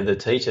will say the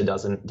teacher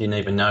didn't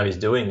even know he's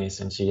doing this,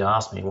 and she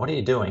asked me, "What are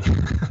you doing?"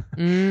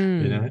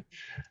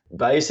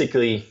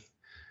 Basically,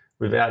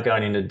 without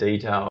going into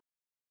detail,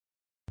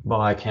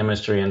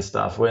 biochemistry and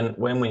stuff, when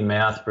we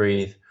mouth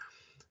breathe,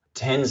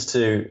 tends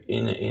to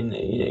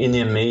in the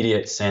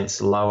immediate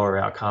sense lower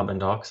our carbon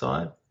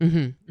dioxide.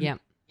 Yeah.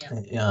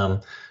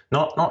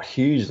 Not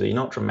hugely,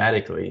 not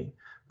dramatically,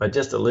 but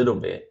just a little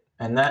bit,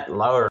 and that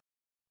lower.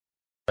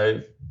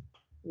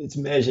 It's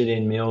measured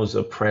in mils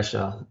of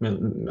pressure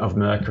of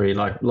mercury,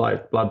 like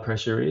blood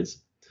pressure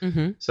is.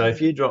 So if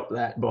you drop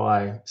that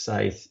by,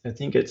 say, I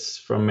think it's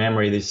from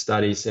memory, this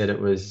study said it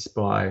was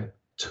by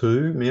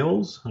 2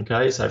 mils,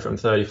 okay, so from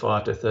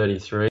 35 to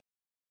 33.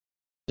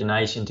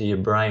 oxygenation to your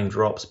brain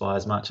drops by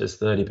as much as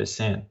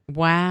 30%.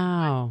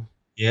 Wow.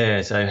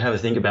 Yeah, so have a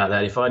think about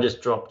that. If I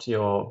just dropped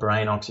your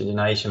brain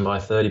oxygenation by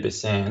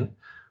 30%,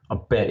 I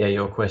bet you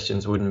your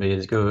questions wouldn't be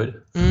as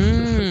good.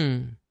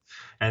 Mm.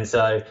 And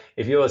so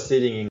if you're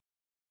sitting in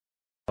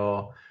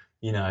or,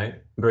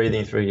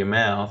 breathing through your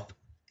mouth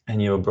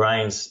and your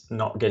brain's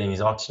not getting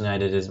as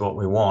oxygenated as what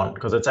we want,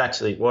 because it's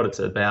actually what it's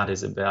about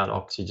is about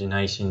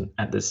oxygenation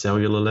at the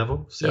cellular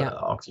level, so Yeah.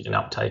 oxygen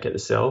uptake at the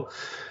cell.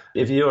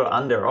 If you're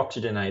under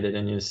oxygenated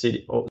and you're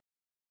sitting,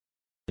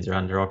 kids are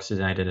under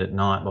oxygenated at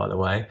night, by the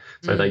way,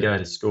 so they go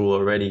to school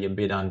already a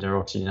bit under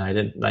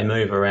oxygenated. They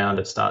move around,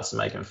 it starts to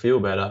make them feel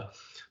better.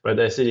 But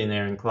they're sitting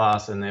there in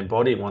class and their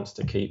body wants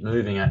to keep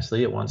moving,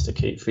 actually. It wants to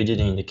keep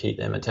fidgeting to keep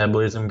their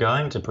metabolism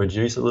going, to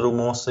produce a little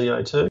more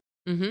CO2.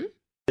 Mm-hmm.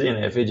 Sitting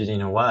there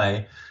fidgeting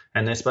away,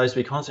 and they're supposed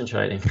to be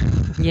concentrating.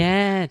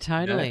 Yeah,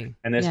 totally.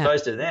 And they're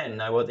supposed to then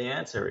know what the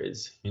answer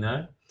is,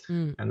 And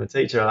the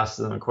teacher asks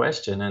them a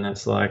question and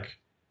it's like,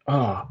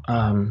 what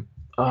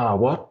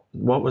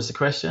was the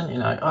question?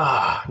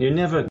 You're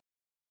never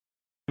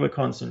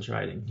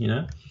concentrating,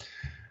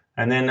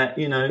 And then that,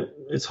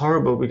 it's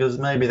horrible because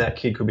maybe that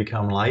kid could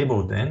become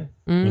labelled then,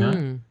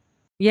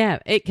 Yeah,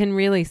 it can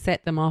really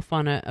set them off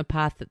on a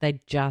path that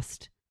they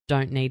just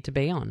don't need to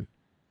be on.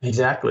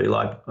 Exactly.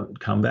 Like,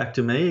 come back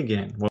to me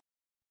again.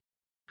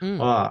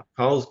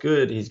 Cole's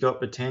good. He's got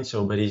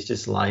potential, but he's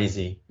just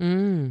lazy.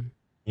 Nah.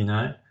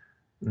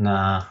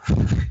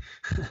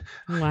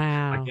 Wow.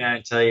 I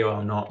can't tell you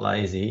I'm not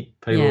lazy.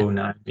 People who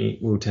know me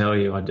will tell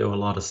you I do a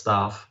lot of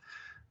stuff.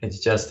 It's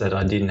just that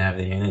I didn't have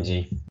the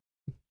energy.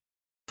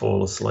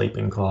 Fall asleep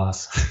in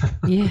class.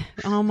 Yeah.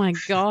 Oh my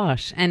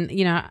gosh. And,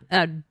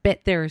 I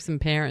bet there are some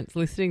parents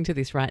listening to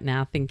this right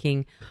now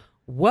thinking,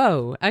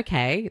 whoa,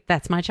 okay,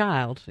 that's my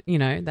child.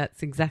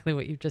 That's exactly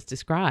what you've just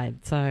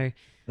described. So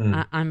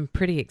I'm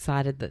pretty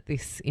excited that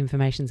this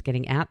information's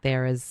getting out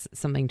there as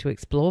something to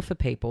explore for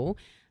people.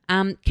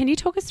 Can you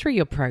talk us through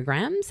your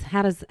programs?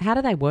 How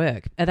do they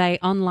work? Are they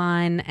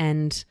online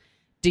and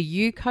do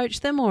you coach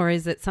them, or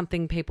is it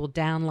something people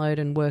download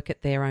and work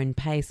at their own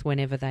pace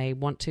whenever they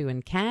want to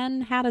and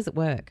can? How does it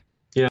work?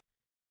 Yeah. At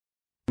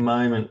the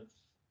moment,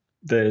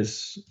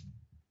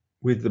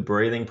 with the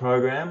breathing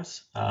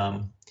programs,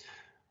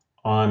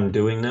 I'm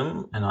doing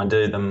them and I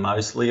do them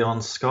mostly on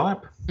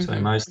Skype, so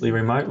mostly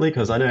remotely,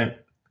 because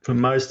for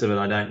most of it,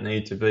 I don't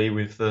need to be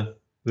with the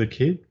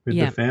kid, with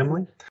the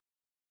family.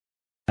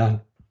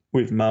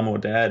 With mum or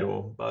dad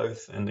or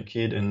both and the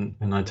kid, and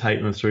I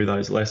take them through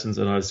those lessons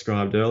that I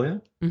described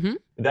earlier. Mm-hmm.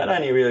 That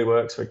only really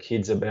works for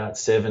kids about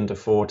 7 to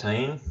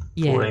 14,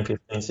 14,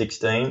 15,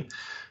 16.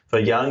 For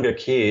younger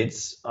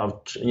kids,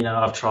 I've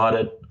tried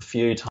it a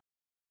few times.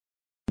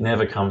 It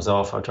never comes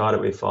off. I've tried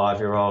it with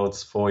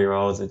 5-year-olds,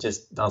 4-year-olds. It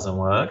just doesn't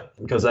work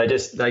because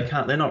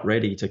they're not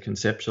ready to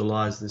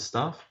conceptualize this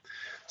stuff.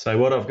 So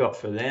what I've got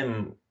for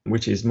them,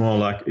 which is more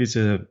like it's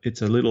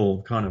a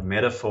little kind of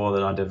metaphor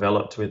that I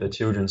developed with a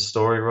children's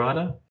story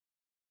writer.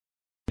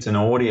 It's an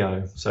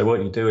audio. So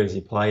what you do is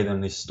you play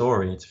them this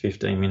story. It's a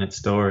 15-minute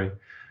story.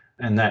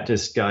 And that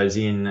just goes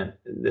in.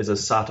 There's a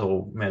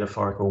subtle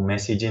metaphorical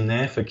message in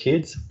there for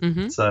kids.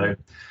 Mm-hmm. So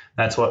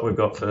that's what we've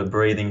got for the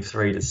breathing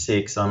 3 to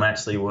 6. I'm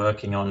actually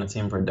working on, it's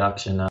in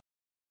production,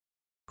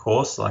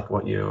 course like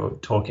what you're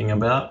talking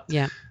about.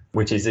 Yeah.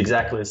 Which is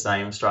exactly the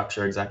same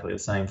structure, exactly the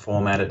same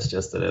format. It's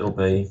just that it'll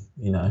be,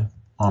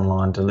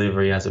 online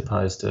delivery as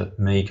opposed to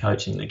me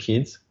coaching the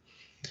kids.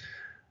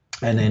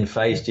 And then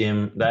Phase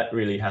Gym, that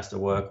really has to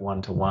work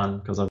one-to-one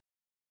because I've got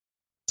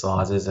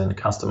exercises and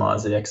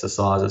customise the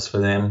exercises for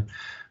them.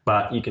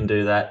 But you can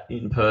do that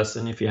in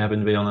person if you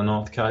happen to be on the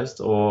North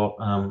Coast, or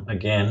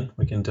again,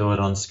 we can do it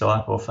on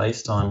Skype or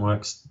FaceTime,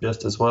 works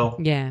just as well.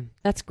 Yeah,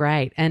 that's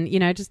great. And,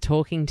 just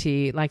talking to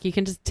you, like you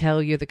can just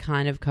tell you're the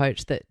kind of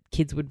coach that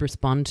kids would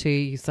respond to.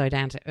 You're so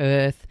down to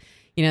earth.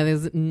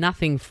 There's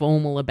nothing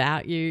formal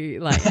about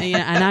you.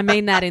 And I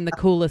mean that in the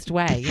coolest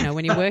way.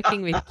 When you're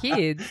working with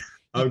kids,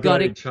 I've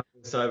got in trouble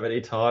so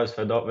many times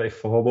for not being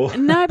formal.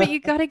 No, but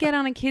you've got to get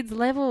on a kid's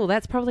level.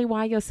 That's probably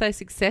why you're so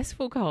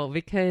successful, Cole,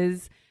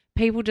 because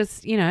people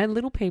just,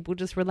 little people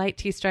just relate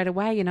to you straight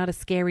away. You're not a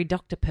scary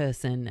doctor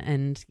person.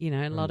 And,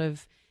 a lot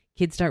of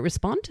kids don't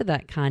respond to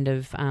that kind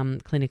of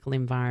clinical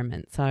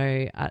environment. So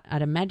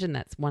I'd imagine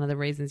that's one of the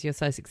reasons you're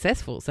so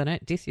successful. So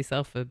don't diss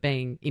yourself for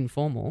being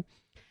informal.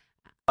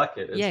 I like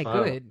it. It's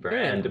fun. Good.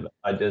 Brand. Good.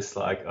 It's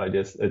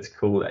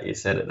cool that you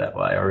said it that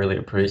way. I really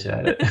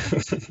appreciate it.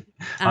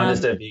 I'm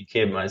just a big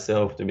kid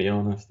myself, to be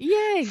honest.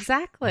 Yeah,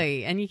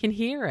 exactly. And you can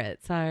hear it.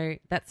 So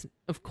that's,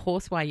 of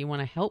course, why you want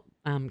to help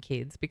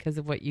kids, because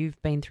of what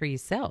you've been through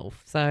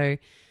yourself. So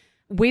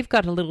we've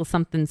got a little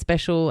something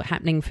special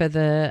happening for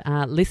the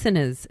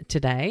listeners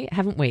today,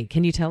 haven't we?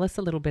 Can you tell us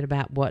a little bit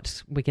about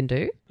what we can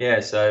do?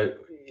 Yeah, so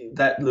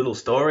that little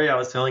story I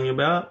was telling you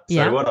about.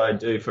 So what I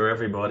do for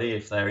everybody,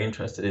 if they're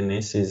interested in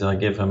this, is I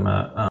give them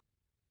a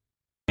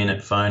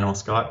minute phone or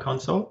Skype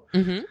consult.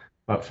 Mm-hmm.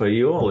 But for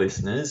your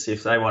listeners,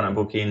 if they want to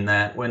book in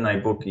that, when they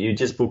book, you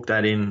just book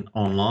that in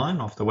online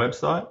off the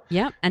website.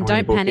 Yep. And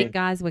don't panic,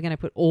 guys. We're going to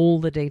put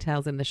all the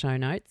details in the show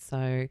notes,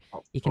 so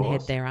you can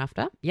head there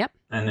after. Yep.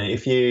 And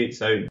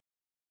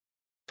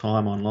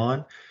time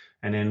online,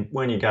 and then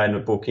when you go to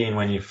book in,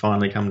 when you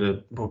finally come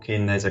to book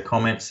in, there's a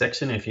comment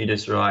section. If you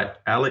just write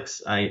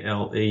Alex,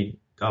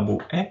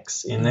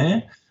 ALEXX in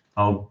there,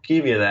 I'll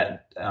give you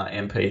that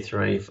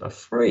MP3 for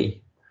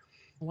free.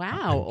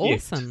 Wow,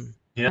 awesome.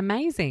 Yeah.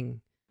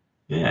 Amazing.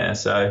 Yeah,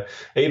 so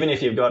even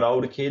if you've got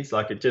older kids,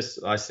 like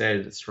I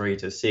said 3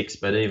 to 6,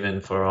 but even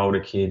for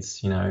older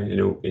kids,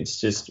 it's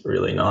just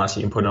really nice.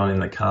 You can put it on in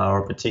the car,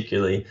 or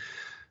particularly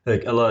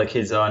a lot of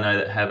kids I know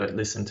that have it,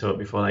 listen to it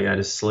before they go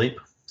to sleep.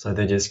 So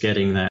they're just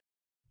getting that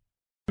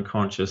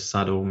unconscious,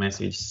 subtle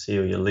message: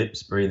 seal your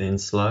lips, breathe in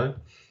slow.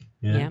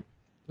 Yeah. Yep,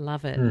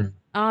 love it.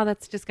 Oh,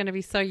 that's just going to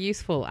be so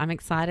useful. I'm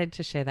excited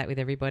to share that with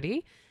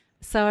everybody.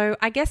 So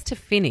I guess to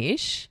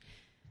finish,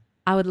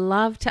 I would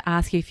love to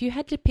ask you, if you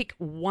had to pick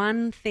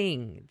one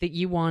thing that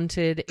you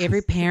wanted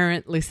every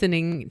parent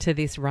listening to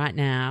this right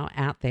now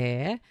out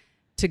there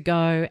to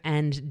go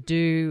and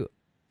do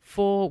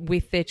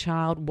with their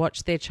child,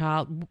 watch their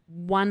child,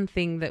 one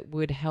thing that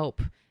would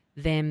help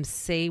them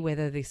see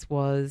whether this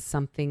was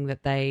something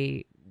that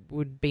they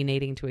would be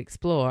needing to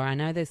explore. I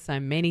know there's so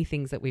many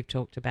things that we've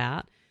talked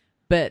about,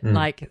 but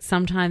like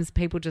sometimes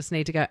people just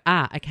need to go,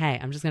 okay,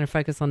 I'm just going to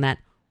focus on that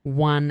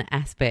one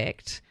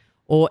aspect,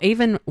 or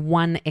even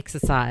one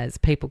exercise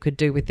people could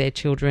do with their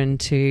children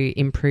to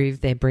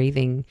improve their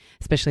breathing,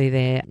 especially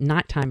their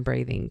nighttime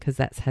breathing, because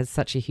that has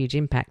such a huge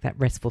impact, that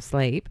restful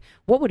sleep.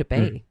 What would it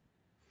be?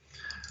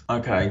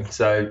 Okay,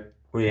 so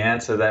we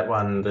answer that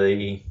one,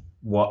 the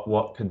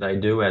what could they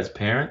do as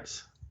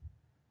parents?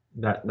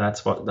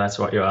 That's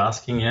what you're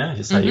asking, yeah?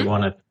 You say you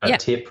want a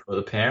tip for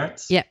the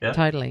parents? Yeah,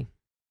 totally.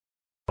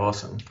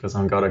 Awesome, because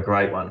I've got a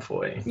great one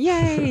for you.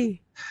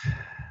 Yay!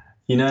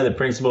 You know the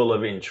principle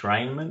of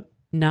entrainment?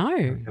 No.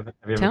 Have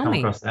you ever come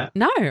across that?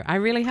 No, I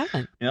really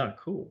haven't. Yeah,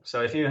 cool.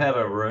 So if you have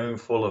a room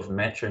full of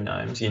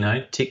metronomes,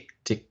 tick,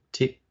 tick,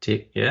 tick,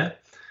 tick, yeah?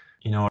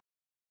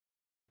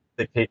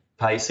 The keep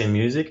pace in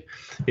music.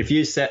 If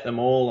you set them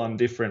all on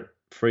different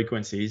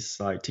frequencies,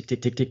 like tick,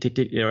 tick, tick, tick, tick,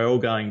 tick, they're all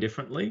going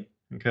differently,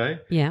 okay?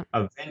 Yeah.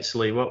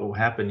 Eventually what will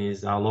happen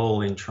is they'll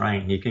all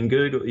entrain. You can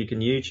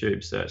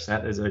YouTube search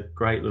that. There's a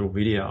great little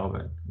video of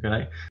it,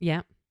 okay?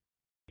 Yeah.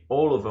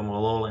 All of them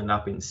will all end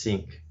up in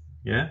sync,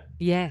 yeah?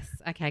 Yes.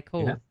 Okay,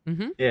 cool.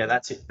 Yeah, yeah,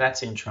 that's it.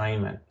 That's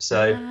entrainment.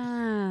 So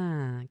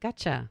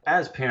gotcha.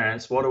 As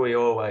parents, what are we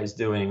always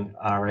doing,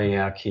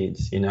 our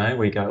kids?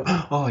 We go,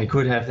 oh, he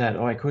could have that.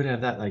 Oh, he could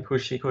have that.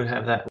 She could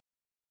have that.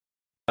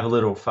 Have a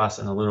little fuss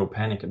and a little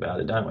panic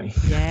about it, don't we?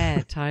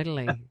 Yeah,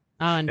 totally. Oh,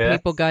 and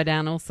people go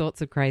down all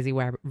sorts of crazy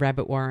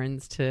rabbit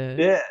warrens to.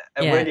 Yeah,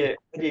 and where do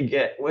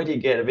you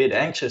get a bit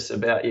anxious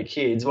about your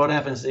kids? What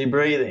happens to your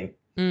breathing?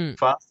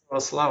 Faster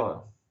or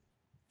slower?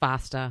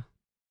 Faster.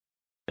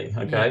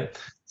 Okay,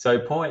 so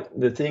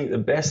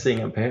the best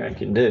thing a parent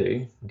can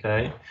do,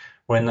 okay,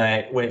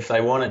 if they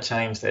want to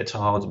change their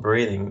child's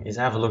breathing, is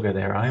have a look at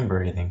their own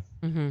breathing.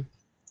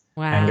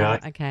 Wow. And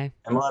go, okay.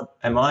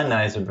 Am I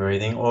nasal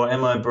breathing, or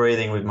am I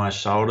breathing with my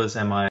shoulders?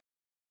 Am I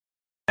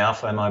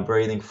mouth? Am I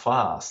breathing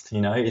fast?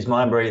 Is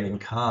my breathing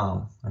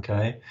calm?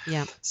 Okay.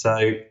 Yeah.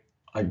 So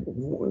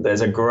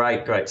there's a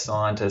great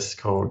scientist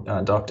called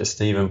Dr.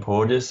 Stephen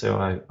Porges, who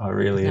I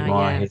really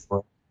admire his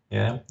work.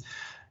 Yeah.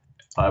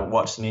 I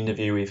watched an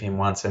interview with him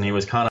once, and he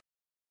was kind of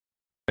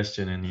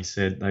question, and they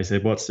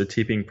said, what's the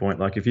tipping point?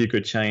 Like, if you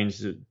could change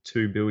the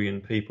 2 billion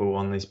people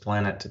on this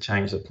planet to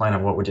change the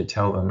planet, what would you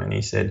tell them? And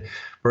he said,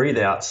 breathe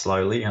out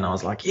slowly. And I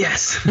was like,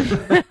 yes.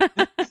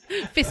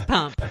 Fist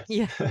pump.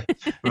 Yeah.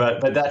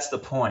 but that's the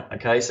point.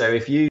 Okay. So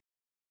if you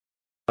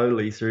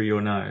slowly through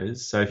your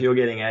nose, so if you're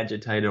getting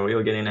agitated or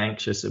you're getting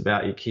anxious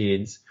about your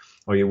kids,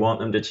 or you want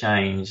them to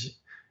change,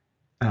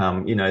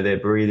 their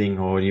breathing,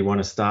 or you want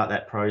to start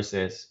that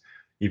process,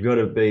 you've got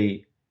to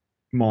be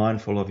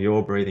mindful of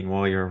your breathing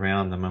while you're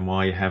around them and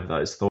while you have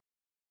those thoughts.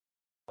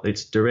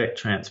 It's direct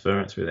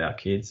transference with our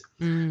kids.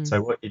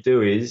 So what you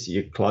do is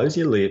you close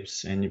your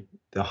lips, and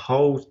the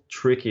whole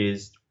trick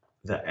is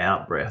the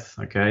out breath,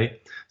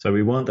 okay? So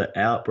we want the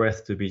out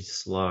breath to be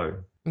slow.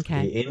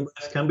 Okay. The in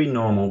breath can be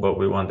normal, but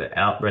we want the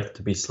out breath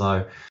to be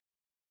slow.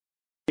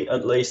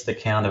 At least the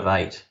count of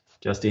 8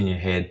 just in your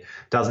head.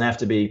 Doesn't have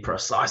to be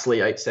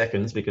precisely 8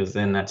 seconds, because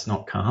then that's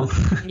not calm.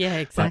 Yeah,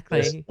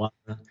 exactly. 1,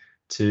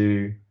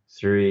 2,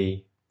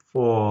 3,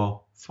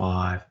 4,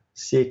 5,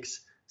 6,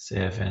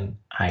 7,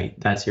 8.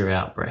 That's your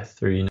out breath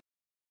through your nose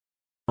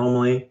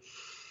normally,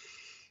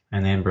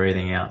 and then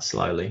breathing out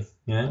slowly.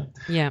 Yeah.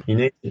 Yeah. You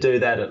need to do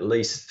that at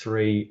least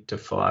 3 to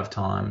 5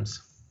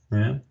 times.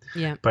 Yeah.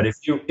 Yeah. But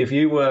if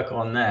you work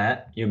on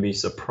that, you'll be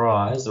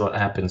surprised what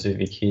happens with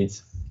your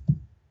kids.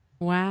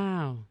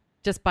 Wow.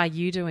 Just by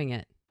you doing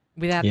it,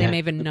 without them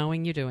even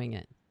knowing you're doing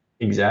it.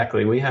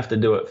 Exactly. We have to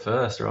do it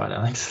first, right,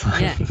 Alex?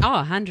 Yeah.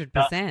 Oh,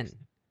 100%.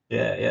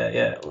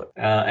 Yeah.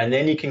 And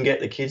then you can get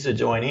the kids to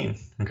join in.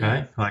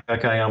 Okay, like,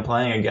 okay, I'm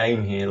playing a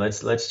game here.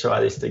 Let's try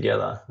this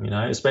together.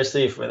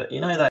 Especially if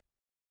that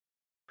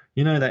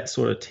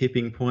sort of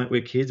tipping point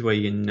with kids where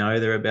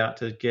they're about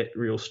to get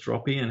real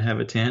stroppy and have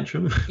a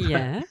tantrum.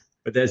 Yeah.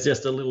 But there's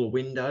just a little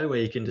window where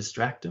you can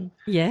distract them.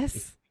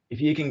 Yes.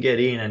 If you can get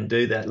in and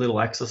do that little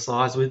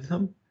exercise with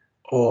them,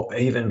 or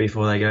even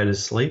before they go to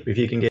sleep, if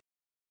you can get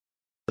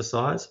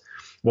exercise,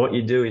 what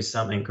you do is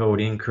something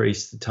called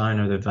increase the tone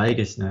of the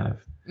vagus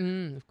nerve.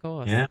 Of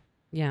course. Yeah.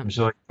 Yeah. I'm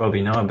sure you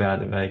probably know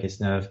about the vagus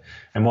nerve.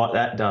 And what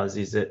that does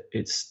is that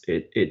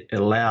it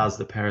allows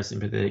the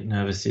parasympathetic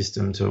nervous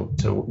system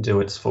to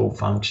do its full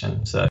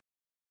function. So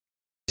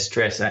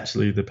stress,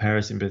 actually, the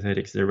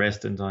parasympathetics, the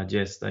rest and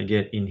digest, they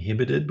get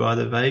inhibited by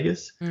the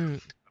vagus.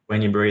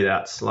 When you breathe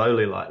out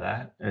slowly like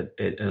that,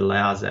 it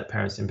allows that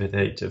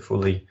parasympathetic to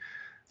fully,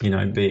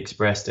 be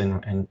expressed,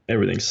 and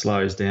everything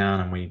slows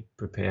down and we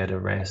prepare to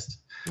rest.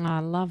 Oh, I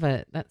love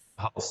it. That's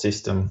the whole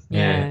system.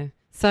 Yeah.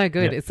 So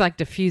good. Yeah. It's like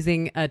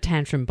diffusing a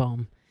tantrum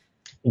bomb.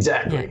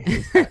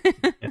 Exactly. Yeah.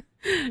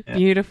 Yeah.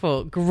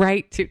 Beautiful.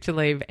 Great tip to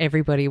leave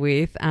everybody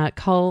with.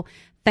 Cole,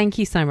 thank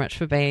you so much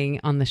for being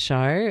on the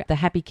show.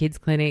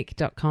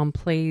 TheHappyKidsClinic.com,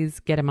 please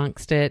get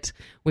amongst it.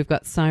 We've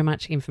got so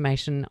much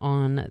information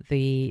on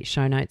the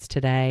show notes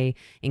today,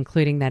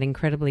 including that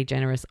incredibly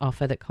generous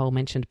offer that Cole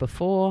mentioned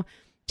before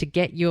to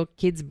get your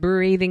kids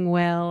breathing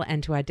well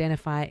and to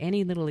identify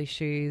any little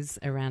issues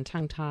around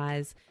tongue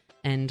ties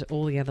and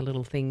all the other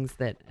little things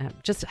that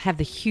just have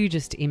the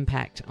hugest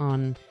impact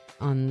on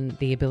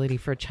the ability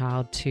for a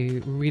child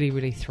to really,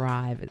 really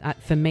thrive.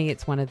 For me,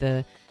 it's one of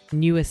the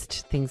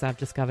newest things I've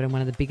discovered and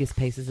one of the biggest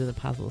pieces of the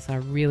puzzle. So I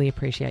really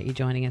appreciate you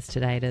joining us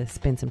today to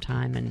spend some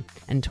time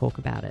and talk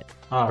about it.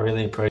 Oh, I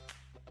really appreciate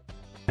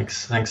it.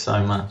 Thanks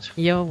so much.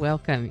 You're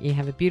welcome. You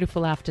have a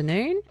beautiful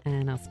afternoon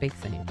and I'll speak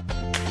soon.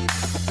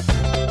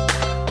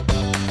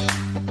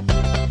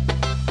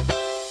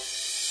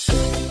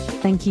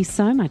 Thank you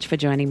so much for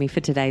joining me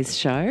for today's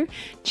show.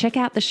 Check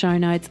out the show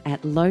notes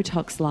at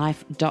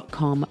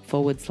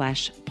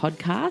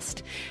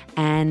lowtoxlife.com/podcast.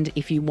 And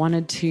if you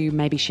wanted to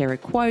maybe share a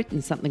quote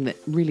and something that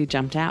really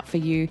jumped out for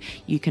you,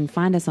 you can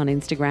find us on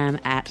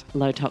Instagram at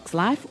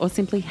lowtoxlife or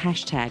simply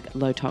hashtag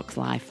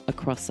lowtoxlife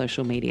across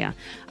social media.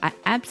 I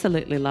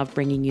absolutely love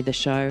bringing you the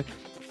show.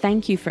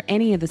 Thank you for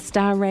any of the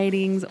star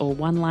ratings or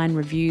one-line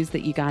reviews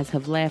that you guys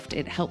have left.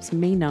 It helps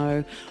me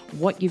know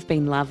what you've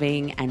been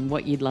loving and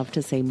what you'd love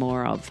to see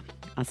more of.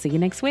 I'll see you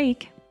next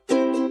week.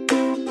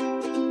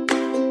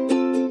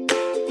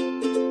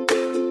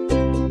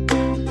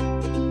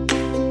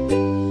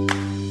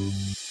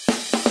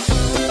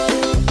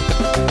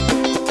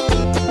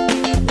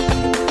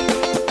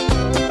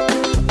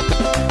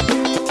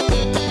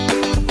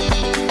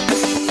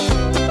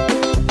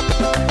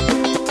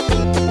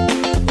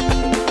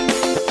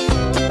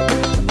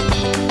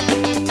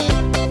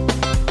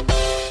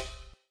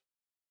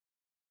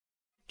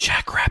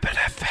 Jackrabbit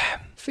FM.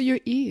 For your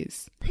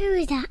ears. Who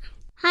is that?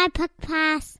 Hi, podcast.